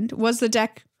happened was the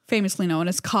deck famously known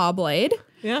as Caw-Blade.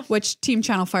 Yeah. Which Team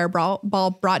Channel Fireball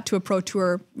brought to a Pro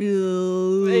Tour 1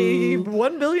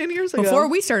 billion years ago. Before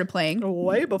we started playing.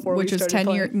 Way before we started playing.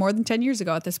 Which was more than 10 years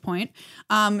ago at this point.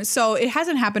 So it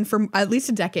hasn't happened for at least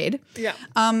a decade. Yeah.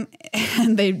 And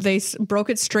they broke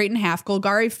it straight in half.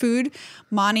 Golgari Food,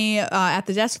 Mani at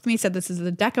the desk with me said this is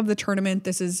the deck of the tournament.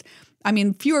 This is...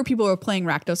 fewer people were playing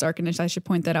Rakdos Arcanist, I should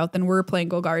point that out, than were playing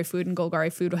Golgari Food, and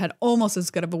Golgari Food had almost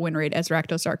as good of a win rate as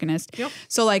Rakdos Arcanist. Yep.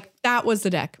 So, that was the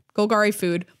deck. Golgari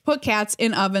Food, put cats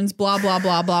in ovens, blah, blah,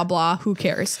 blah, blah, blah. Who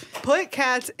cares? Put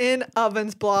cats in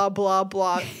ovens, blah, blah,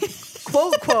 blah.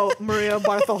 Quote, Maria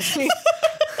Bartholdi.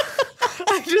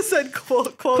 I just said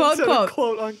quote,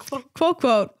 unquote.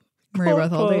 Quote, Maria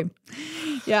Bartholdi.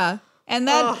 Yeah. And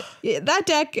that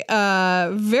deck,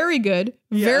 very good.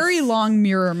 Yes. Very long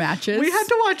mirror matches. We had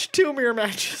to watch 2 mirror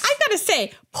matches. I gotta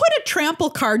say, put a trample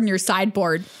card in your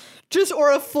sideboard.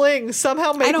 Or a fling.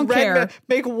 Somehow make I don't care.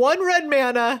 Make 1 red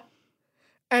mana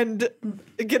and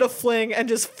get a fling and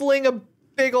just fling a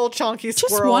big old chonky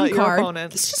squirrel at your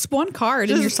opponent. It's just 1 card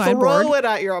in your sideboard. Throw it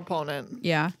at your opponent.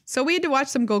 Yeah. So we had to watch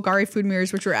some Golgari Food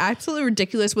mirrors, which were absolutely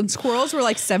ridiculous when squirrels were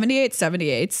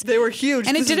 78/78s. They were huge.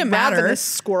 And it didn't matter. This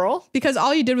squirrel. Because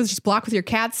all you did was just block with your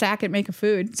cat, sack, and make a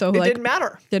food. So it didn't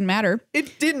matter. Didn't matter.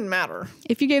 It didn't matter.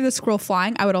 If you gave the squirrel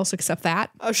flying, I would also accept that.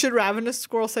 Should Ravenous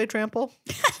Squirrel say trample?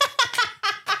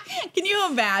 Can you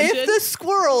imagine? If the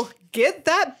squirrel get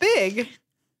that big,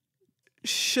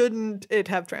 shouldn't it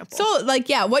have trample? So, like,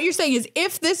 yeah, what you're saying is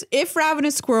if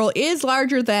Ravenous Squirrel is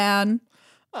larger than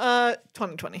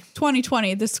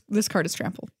 2020, this card is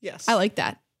trample. Yes. I like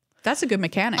that. That's a good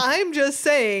mechanic. I'm just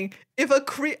saying, if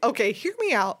okay, hear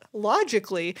me out.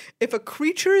 Logically, if a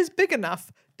creature is big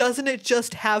enough, doesn't it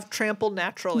just have trample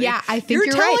naturally? Yeah, I think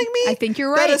you're telling right. me I think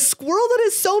you're right. That a squirrel that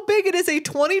is so big it is a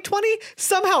 2020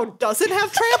 somehow doesn't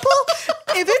have trample?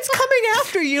 If it's coming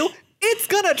after you, it's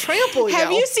gonna trample you.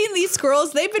 Have you seen these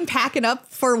squirrels? They've been packing up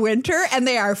for winter and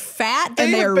they are fat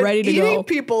and they are ready to go. They have been eating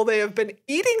people. They have been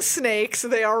eating snakes.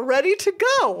 They are ready to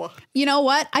go. You know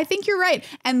what? I think you're right.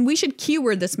 And we should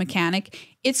keyword this mechanic.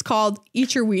 It's called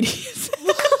Eat Your Wheaties.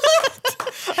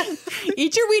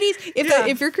 Eat your Wheaties.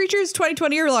 If your creature is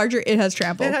 2020 or larger, it has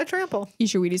trample. It had trample.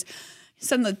 Eat your Wheaties.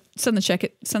 Send the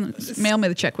check. Mail me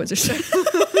the check, Wizards.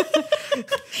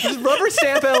 Just rubber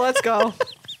stamp it. Let's go.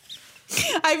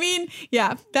 I mean,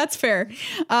 yeah, that's fair.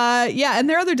 Yeah, and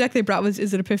their other deck they brought was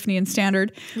Is It Epiphany in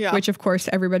Standard, which of course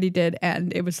everybody did,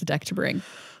 and it was the deck to bring.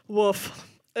 Woof.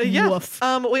 Yeah. Woof.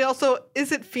 We also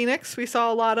Is It Phoenix? We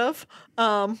saw a lot of.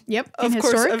 Yep. Of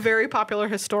course, a very popular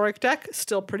historic deck,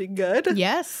 still pretty good.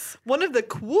 Yes. One of the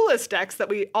coolest decks that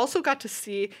we also got to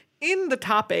see in the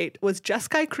top 8 was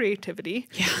Jeskai Creativity.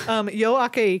 Yeah. Yo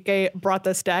Akaike brought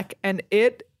this deck, and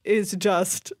it is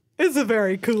just. It's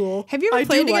very cool. Have you ever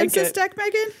played against this deck,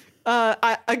 Megan?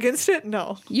 Against it?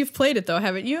 No. You've played it though,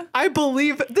 haven't you? I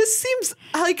believe this seems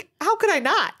like, how could I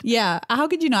not? Yeah, how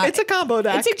could you not? It's a combo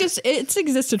deck. It's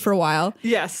existed for a while.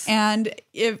 Yes. And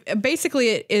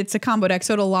it's a combo deck,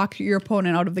 so it'll lock your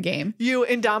opponent out of the game. You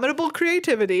Indomitable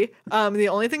Creativity. The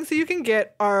only things that you can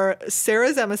get are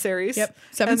Sarah's Emissaries. Yep.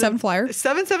 7/7 flyer.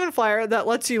 7/7 flyer that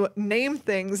lets you name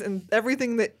things, and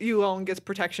everything that you own gets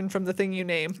protection from the thing you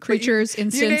name. Creatures,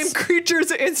 instants. You name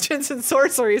creatures, instants, and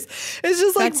sorceries. It's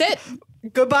just like that's it.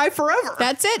 Goodbye forever.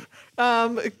 That's it.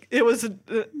 It was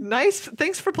nice.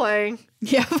 Thanks for playing.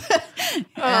 Yeah.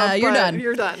 You're done.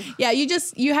 You're done. Yeah,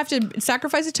 you have to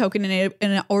sacrifice a token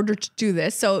in order to do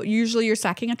this. So usually you're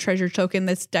sacking a treasure token.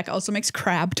 This deck also makes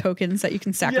crab tokens that you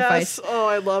can sacrifice. Yes. Oh,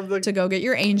 I love to go get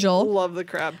your angel. Love the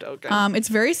crab token. It's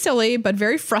very silly, but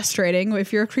very frustrating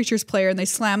if you're a creatures player and they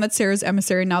slam that Sarah's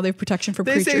Emissary. Now they have protection from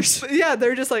creatures.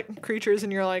 They're just like creatures,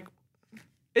 and you're like,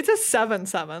 it's a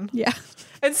 7/7. Yeah.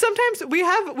 And sometimes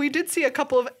we did see a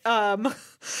couple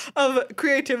of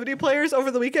creativity players over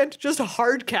the weekend just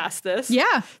hard cast this.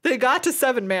 Yeah. They got to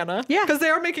 7 mana. Yeah. Because they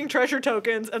are making treasure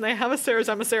tokens, and they have a Sarah's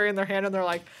Emissary in their hand, and they're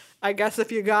like, I guess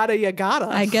if you gotta, you gotta.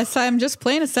 I guess I'm just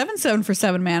playing a 7/7 for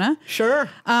 7 mana. Sure.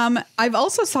 I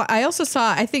also saw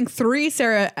I think 3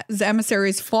 Sarah's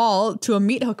Emissaries fall to a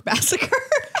meat hook massacre.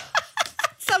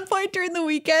 Some point during the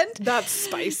weekend. That's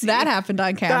spicy. That happened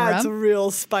on camera. That's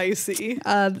real spicy.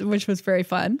 Which was very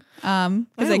fun.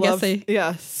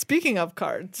 Because speaking of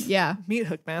cards. Yeah. Meat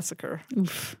Hook Massacre.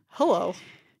 Oof. Hello.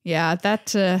 Yeah,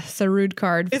 that's a rude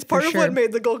card. It's part of what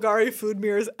made the Golgari food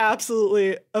mirrors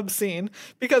absolutely obscene.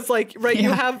 Because,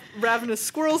 you have ravenous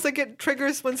squirrels that get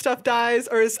triggers when stuff dies,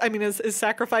 or is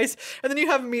sacrificed, and then you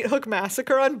have Meat Hook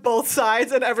Massacre on both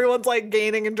sides, and everyone's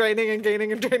gaining and draining and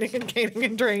gaining and draining and gaining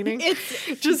and draining.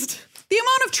 It's just the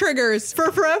amount of triggers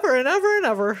for forever and ever and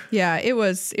ever. Yeah, it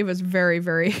was very,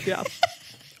 very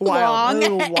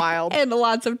wild and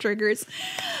lots of triggers.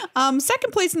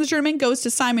 Second place in the tournament goes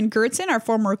to Simon Gertzen, our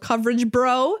former coverage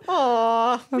bro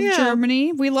of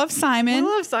Germany. We love Simon.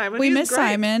 We He's miss great.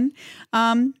 Simon.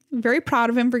 Very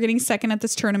proud of him for getting second at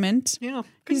this tournament. Yeah.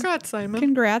 Congrats, Simon.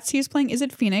 Congrats. He was playing Is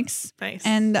It Phoenix? Nice.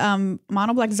 And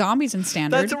Mono Black Zombies in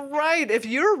Standard. That's right. If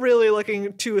you're really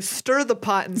looking to stir the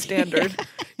pot in Standard,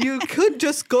 you could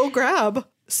just go grab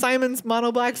Simon's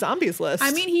Mono Black Zombies list.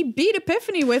 I mean, he beat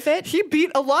Epiphany with it. He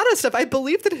beat a lot of stuff. I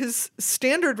believe that his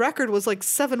standard record was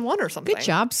 7-1 or something. Good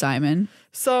job, Simon.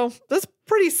 So that's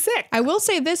pretty sick. I will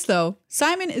say this, though.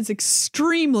 Simon is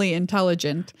extremely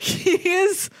intelligent. He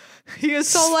is.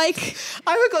 So, I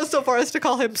would go so far as to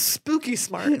call him spooky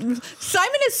smart.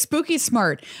 Simon is spooky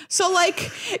smart. So,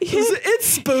 it's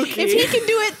spooky. If he can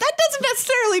do it, that doesn't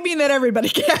necessarily mean that everybody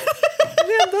can.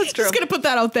 Yeah, that's true. Just gonna put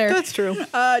that out there. That's true.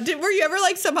 Were you ever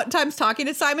sometimes talking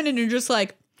to Simon and you're just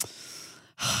like,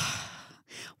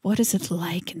 what is it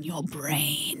like in your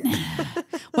brain?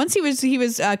 Once he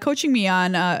was coaching me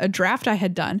on a draft I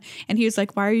had done, and he was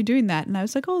like, why are you doing that? And I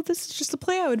was like, oh, this is just a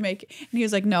play I would make. And he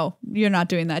was like, no, you're not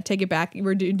doing that. Take it back.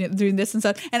 We're doing this and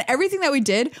stuff. And everything that we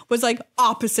did was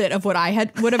opposite of what I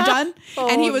would have done.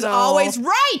 And he was always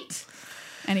right.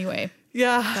 Anyway.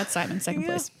 Yeah. That's Simon, second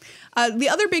place. The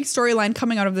other big storyline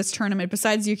coming out of this tournament,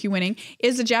 besides Yuki winning,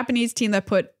 is the Japanese team that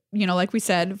put like we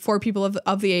said, 4 people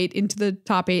of the 8 into the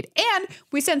top 8. And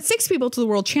we sent 6 people to the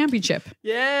World Championship.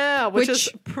 Yeah, which is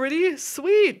pretty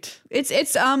sweet.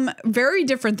 It's very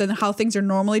different than how things are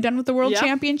normally done with the World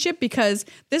Championship, because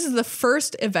this is the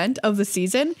first event of the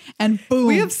season, and boom.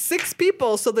 We have 6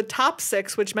 people, so the top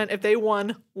 6, which meant if they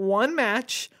won one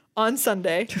match on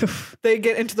Sunday, they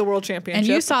get into the World Championship. And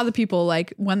you saw the people,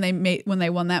 like, when they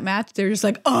won that match, they're just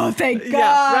like, oh, thank God.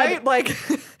 Yeah, right? Like,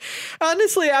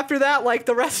 honestly, after that, like,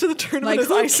 the rest of the tournament is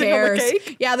icing on the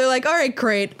cake. Yeah, they're like, all right,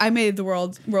 great. I made the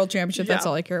World Championship. That's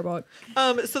all I care about.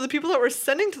 So the people that we're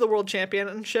sending to the World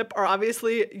Championship are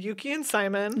obviously Yuki and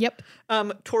Simon. Yep.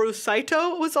 Toru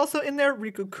Saito was also in there.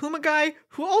 Riku Kumagai,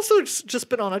 who also just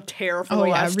been on a tear for the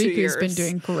last 2 years. Riku's been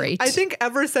doing great. I think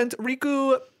ever since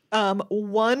Riku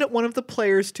won one of the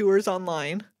Players Tours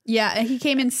online. Yeah, and he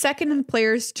came in second in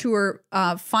Players Tour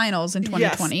finals in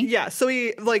 2020. Yes, yeah. So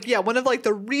he one of like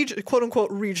the quote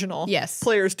unquote regional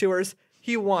Players Tours.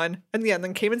 He won in the end,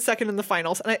 then came in second in the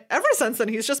finals, and ever since then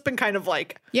he's just been kind of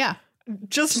like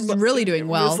just really doing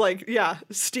well. Just like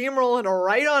steamrolling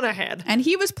right on ahead. And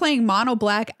he was playing mono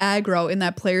black aggro in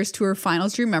that Players Tour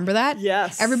finals. Do you remember that?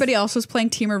 Yes. Everybody else was playing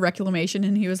Teamer Reclamation,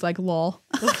 and he was like, lol.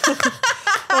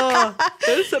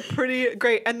 That is a pretty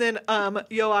great. And then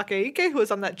Yo Akihiko, who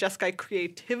was on that Jeskai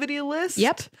creativity list.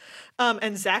 Yep.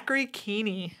 And Zachary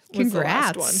Keeney was the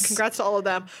last one. Congrats. Congrats to all of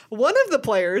them. One of the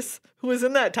players who was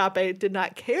in that top 8 did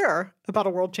not care about a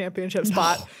World Championship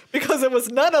spot because it was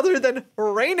none other than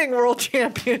reigning world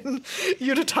champion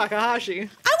Yuta Takahashi. I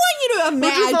want you to imagine.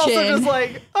 Which is also just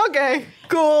like, okay,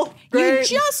 cool,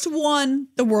 great. You just won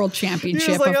the World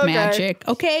Championship of Magic,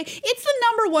 okay? It's the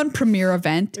 #1 premier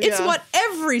event. It's what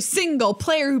every single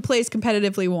player who plays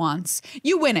competitively wants.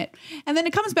 You win it. And then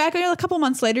it comes back a couple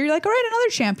months later, you're like, all right, another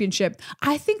championship.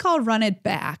 I think I'll run it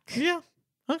back. Yeah,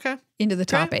 okay. Into the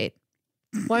top 8.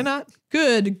 Why not?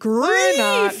 Good grief. Why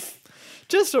not?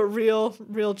 Just a real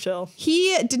chill.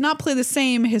 He did not play the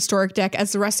same historic deck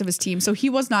as the rest of his team, so he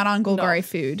was not on Golgari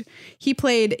Food. He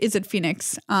played Izzet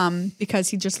Phoenix because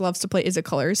he just loves to play Izzet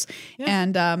colors. Yeah.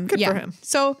 And good for him.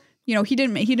 So, he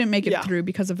didn't make it through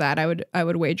because of that, I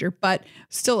would wager, but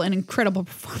still an incredible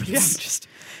performance.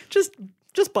 Yeah,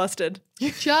 just busted.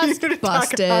 Just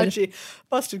busted. Takahashi.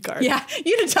 Busted card. Yeah,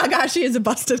 Yuta Takahashi is a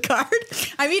busted card.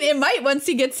 I mean, it might once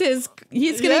he gets he's going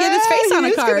to get his face on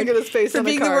a card. He's going to get his face on a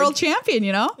card. For being the world champion,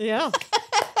 Yeah.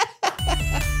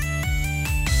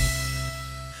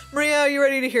 Maria, are you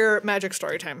ready to hear Magic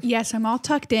Story Time? Yes, I'm all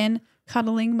tucked in,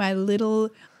 cuddling my little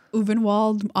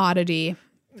Uvenwald oddity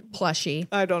plushie.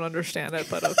 I don't understand it,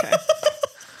 but okay.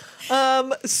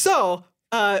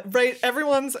 Right,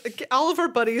 all of our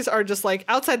buddies are just like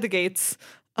outside the gates.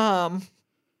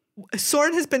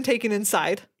 Soren has been taken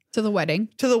inside to the wedding.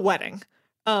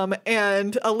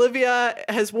 And Olivia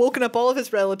has woken up all of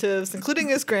his relatives, including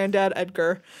his granddad,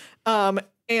 Edgar.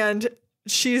 And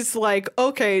she's like,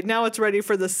 okay, now it's ready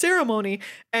for the ceremony,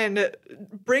 and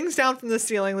brings down from the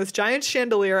ceiling this giant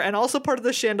chandelier, and also part of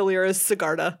the chandelier is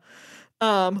Sigarda,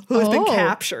 who has been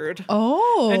captured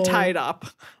and tied up.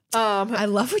 I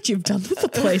love what you've done with the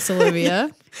place,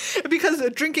 Olivia. Because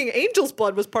drinking angel's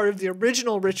blood was part of the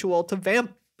original ritual to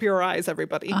vampirize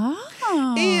everybody.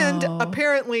 Oh. And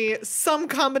apparently some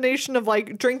combination of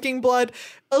like drinking blood.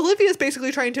 Olivia is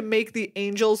basically trying to make the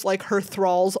angels like her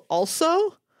thralls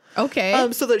also.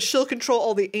 Okay. So that she'll control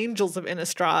all the angels of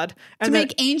Innistrad. And to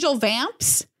make angel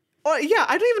vamps? Yeah,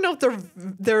 I don't even know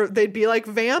if they'd be like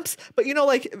vamps, but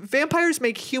like vampires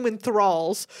make human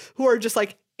thralls who are just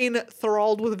like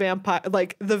enthralled with vampire,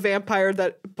 like the vampire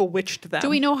that bewitched them. Do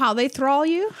we know how they thrall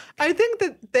you? I think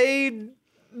that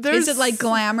is it like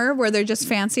glamour where they're just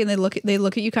fancy and they look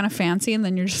at you kind of fancy and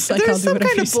then you're just like, there's I'll do whatever you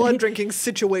say? There's some kind of blood drinking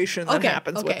situation that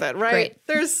happens with it, right? Great.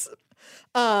 There's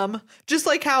just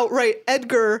like how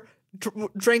Edgar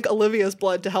drank Olivia's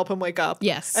blood to help him wake up.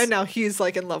 Yes. And now he's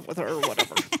like in love with her or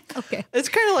whatever. Okay. It's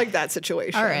kind of like that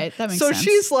situation. All right. That makes sense. So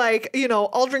she's like,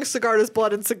 I'll drink Sigarda's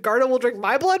blood and Sigarda will drink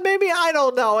my blood maybe? I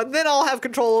don't know. And then I'll have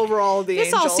control over all of the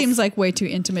angels. This all seems like way too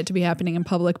intimate to be happening in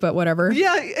public, but whatever.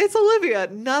 Yeah, it's Olivia.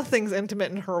 Nothing's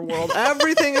intimate in her world.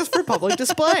 Everything is for public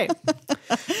display.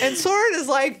 And Soren is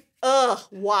like,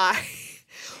 why?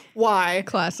 Why?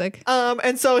 Classic.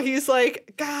 And so he's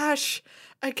like, gosh,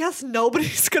 I guess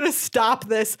nobody's going to stop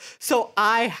this, so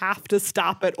I have to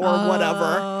stop it or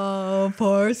whatever. Oh,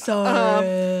 poor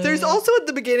Soren. There's also at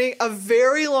the beginning a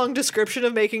very long description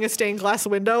of making a stained glass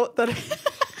window that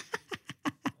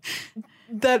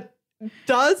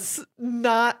does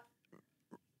not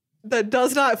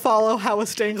follow how a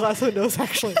stained glass window is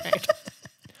actually made.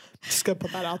 Just going to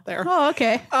put that out there. Oh,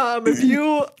 okay. If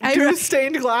you do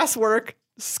stained glass work,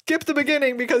 skip the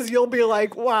beginning because you'll be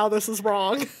like, wow, this is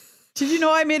wrong. Did you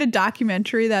know I made a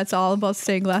documentary that's all about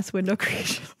stained glass window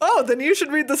creation? Oh, then you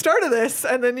should read the start of this,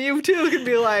 and then you too can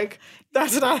be like,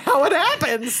 that's not how it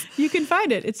happens. You can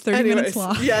find it. It's 30 minutes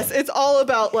long. Yes, it's all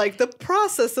about like the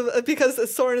process of,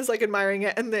 because Soren is like admiring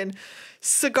it, and then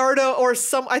Sigarda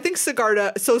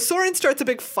so Soren starts a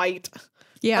big fight.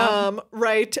 Yeah.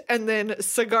 Right, and then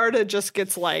Sigarda just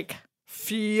gets like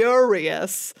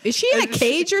furious. Is she in a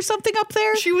cage or something up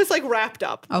there? She was like wrapped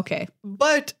up. Okay.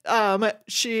 But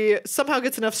she somehow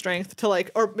gets enough strength to like,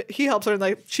 or he helps her, and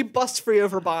like she busts free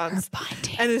of her bonds. Her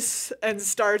binding. And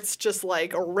starts just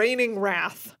like raining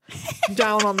wrath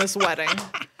down on this wedding.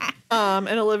 And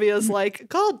Olivia's like,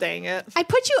 God dang it. I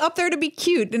put you up there to be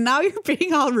cute, and now you're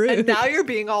being all rude.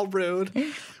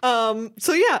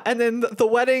 So yeah, and then the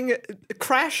wedding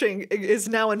crashing is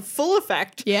now in full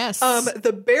effect. Yes.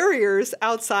 The barriers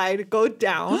outside go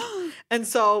down. And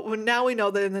so now we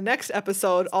know that in the next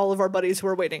episode, all of our buddies who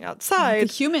are waiting outside.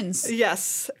 The humans.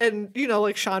 Yes. And,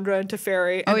 like Chandra and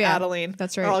Teferi and Adeline.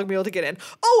 That's right. Are all going to be able to get in.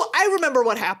 Oh, I remember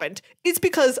what happened. It's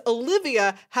because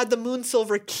Olivia had the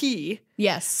Moonsilver key.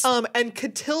 Yes. And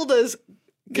Catilda's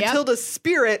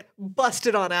spirit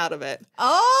busted on out of it.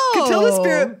 Oh. Catilda's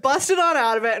spirit busted on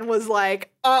out of it and was like,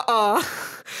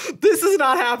 this is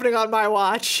not happening on my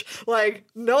watch. Like,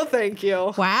 no thank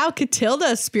you. Wow,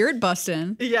 Catilda spirit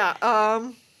busting.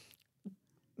 Yeah,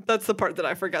 that's the part that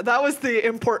I forgot. That was the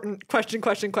important question,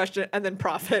 and then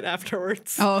profit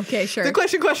afterwards. Oh, okay, sure. The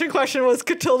question was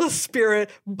Catilda's spirit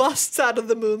busts out of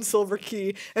the Moonsilver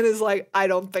key and is like, I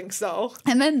don't think so.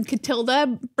 And then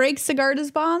Catilda breaks Sigarda's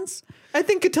bonds? I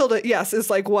think Catilda, yes, is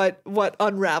like what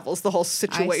unravels the whole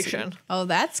situation. Oh,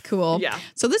 that's cool. Yeah.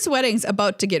 So this wedding's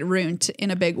about to get ruined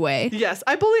in a big way. Yes,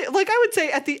 I believe, like I would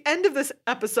say at the end of this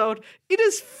episode, it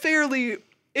is fairly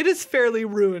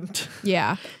ruined.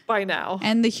 Yeah. By now.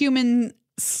 And the human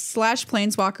 /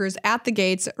 planeswalkers at the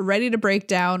gates, ready to break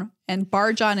down and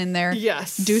barge on in there.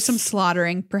 Yes. Do some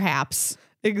slaughtering, perhaps.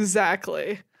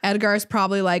 Exactly. Edgar's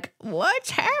probably like, what's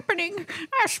happening?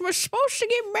 I was supposed to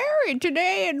get married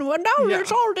today, and now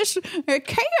there's all this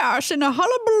chaos and a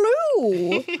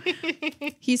hullabaloo.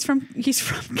 He's from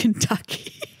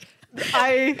Kentucky.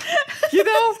 I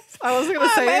wasn't going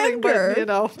to say anything, Edgar.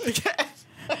 but,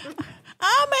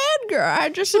 I'm Edgar. I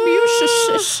just am used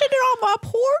to sitting on my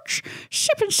porch,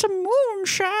 sipping some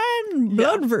moonshine,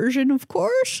 blood version, of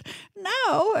course.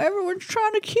 Now everyone's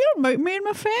trying to kill me and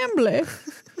my family.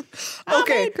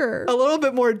 Okay, Edgar. A little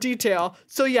bit more detail.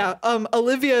 So yeah,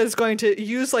 Olivia is going to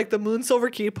use like the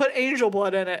Moonsilver key, put angel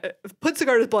blood in it, put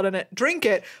Sigarda's blood in it, drink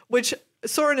it, which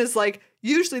Soren is like,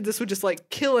 usually this would just like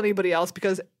kill anybody else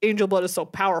because angel blood is so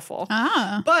powerful.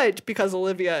 But because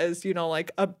Olivia is,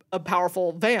 like a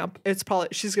powerful vamp, it's probably,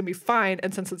 she's going to be fine.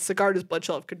 And since it's Sigarda's blood,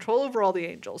 she'll have control over all the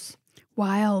angels.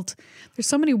 Wild. There's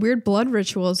so many weird blood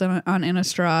rituals on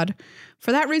Innistrad.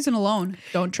 For that reason alone,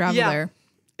 don't travel there.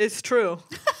 It's true.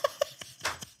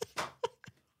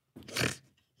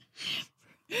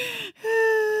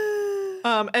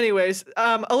 Anyways,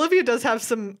 Olivia does have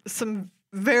some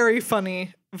very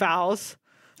funny vows.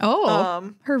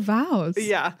 Oh, her vows.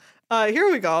 Yeah.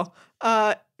 Here we go.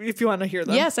 If you want to hear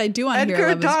them. Yes, I do want to hear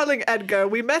them. Edgar, darling Edgar,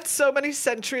 we met so many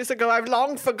centuries ago, I've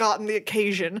long forgotten the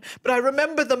occasion, but I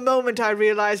remember the moment I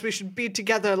realized we should be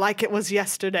together like it was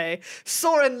yesterday.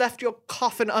 Soren left your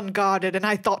coffin unguarded, and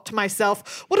I thought to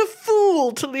myself, what a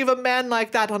fool to leave a man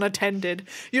like that unattended.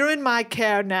 You're in my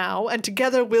care now, and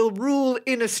together we'll rule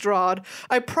Innistrad.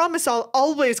 I promise I'll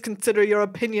always consider your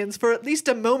opinions for at least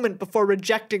a moment before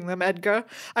rejecting them, Edgar.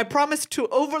 I promise to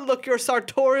overlook your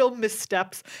sartorial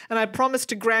missteps, and I promise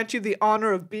to grant you the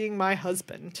honor of being my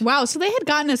husband. Wow, so they had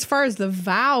gotten as far as the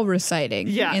vow reciting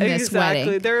in this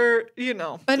wedding. They're,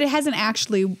 But it hasn't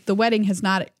actually, the wedding has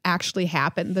not actually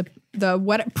happened.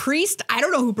 The priest, I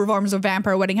don't know who performs a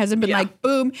vampire wedding, hasn't been like,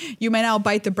 boom, you may now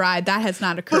bite the bride. That has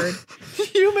not occurred.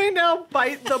 You may now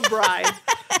bite the bride.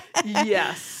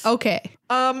 Yes. Okay.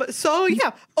 So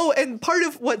yeah. Oh, and part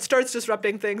of what starts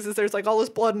disrupting things is there's like all this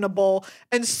blood in a bowl,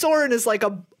 and Soren is like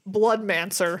a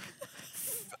bloodmancer.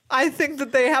 I think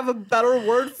that they have a better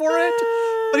word for it,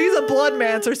 but he's a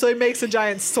bloodmancer, so he makes a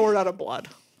giant sword out of blood.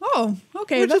 Oh,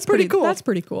 okay. That's pretty cool. That's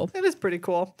pretty cool. It is pretty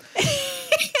cool.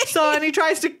 So, and he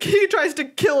tries to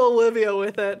kill Olivia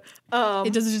with it.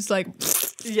 It doesn't just like.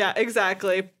 Yeah,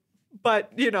 exactly.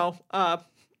 But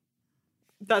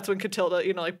that's when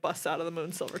Catilda, busts out of the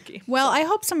Moonsilver key. Well, I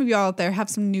hope some of you out there have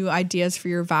some new ideas for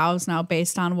your vows now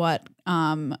based on what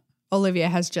Olivia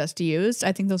has just used.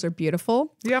 I think those are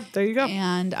beautiful. Yeah, there you go.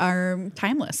 And are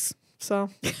timeless. So,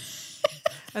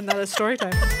 and that is story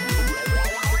time.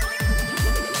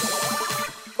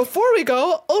 Before we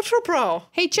go, Ultra Pro.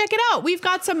 Hey, check it out. We've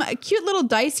got some cute little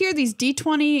dice here, these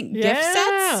D20 gift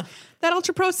sets that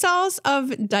Ultra Pro sells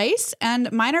of dice,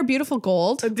 and mine are beautiful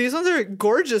gold. These ones are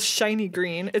gorgeous shiny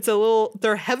green.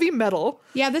 They're heavy metal.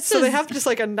 Yeah, so they have just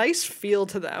like a nice feel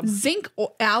to them. Zinc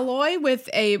alloy with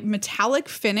a metallic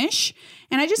finish.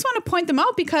 And I just want to point them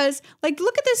out because, like,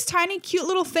 look at this tiny, cute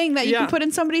little thing that you can put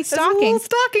in somebody's stocking. It's a little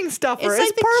stocking stuffer. It's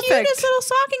like the cutest little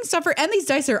stocking stuffer. And these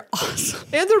dice are awesome.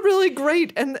 And they're really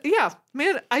great. And yeah,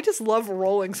 man, I just love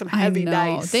rolling some heavy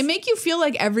dice. They make you feel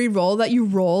like every roll that you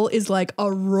roll is like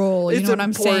a roll. You know what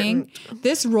I'm saying?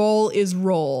 This roll is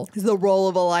roll. It's the roll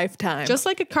of a lifetime. Just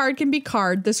like a card can be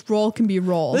card, this roll can be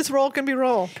roll. This roll can be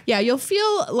roll. Yeah, you'll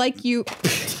feel like you...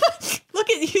 Look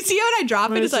at you. See how I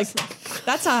drop it? It's like,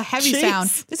 that's a heavy sound.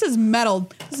 This is metal.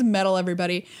 This is metal,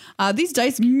 everybody. These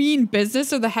dice mean business.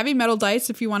 They're the heavy metal dice.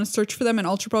 If you want to search for them in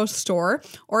Ultra Pro store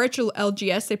or at your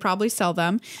LGS, they probably sell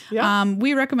them. Yeah.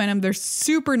 We recommend them. They're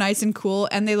super nice and cool,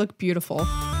 and they look beautiful.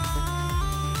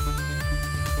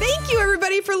 Thank you,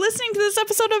 everybody, for listening to this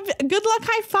episode of Good Luck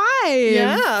High Five.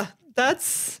 Yeah,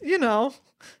 that's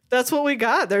what we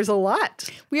got. There's a lot.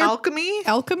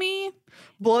 Alchemy.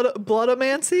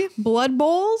 Bloodomancy. Blood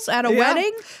bowls at a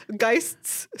wedding.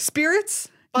 Geists. Spirits.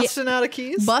 Busting out of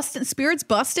keys. Spirits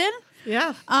busting.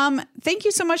 Yeah. Thank you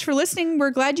so much for listening.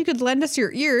 We're glad you could lend us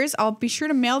your ears. I'll be sure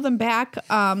to mail them back.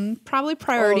 Probably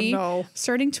priority.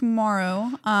 Starting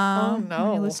tomorrow.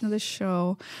 When you listen to this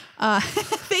show.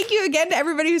 Thank you again to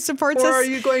everybody who supports us. Or are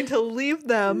you going to leave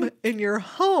them in your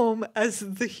home as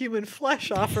the human flesh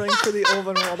offering for the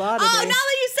Ulven World Oddity? Oh, now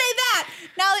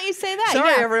that you say that.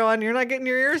 Sorry, everyone. You're not getting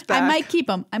your ears back. I might keep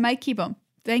them.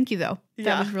 Thank you, though.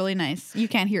 That was really nice. You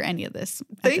can't hear any of this.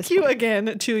 Thank you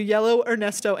again to Yellow,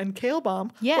 Ernesto, and Kale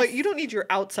Bomb. Yes. Wait, you don't need your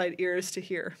outside ears to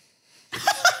hear.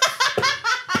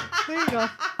 There you go.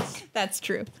 That's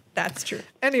true.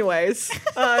 Anyways,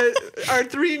 our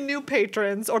 3 new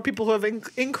patrons or people who have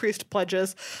increased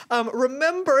pledges.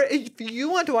 Remember, if you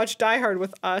want to watch Die Hard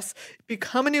with us,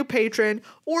 become a new patron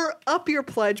or up your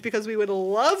pledge because we would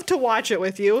love to watch it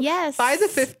with you. Yes. By the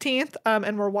 15th,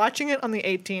 and we're watching it on the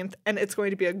 18th, and it's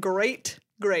going to be a great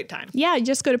time. Yeah,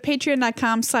 just go to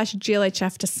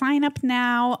patreon.com/GLHF to sign up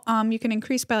now. You can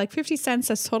increase by like 50 cents.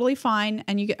 That's totally fine.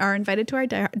 And you are invited to our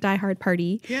Die Hard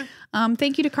party. Yeah.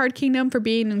 Thank you to Card Kingdom for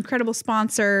being an incredible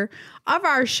sponsor of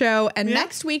our show. And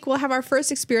next week, we'll have our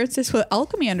first experiences with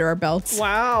alchemy under our belts.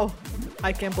 Wow.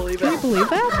 I can't believe it. Can you believe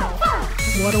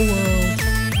that? What a world.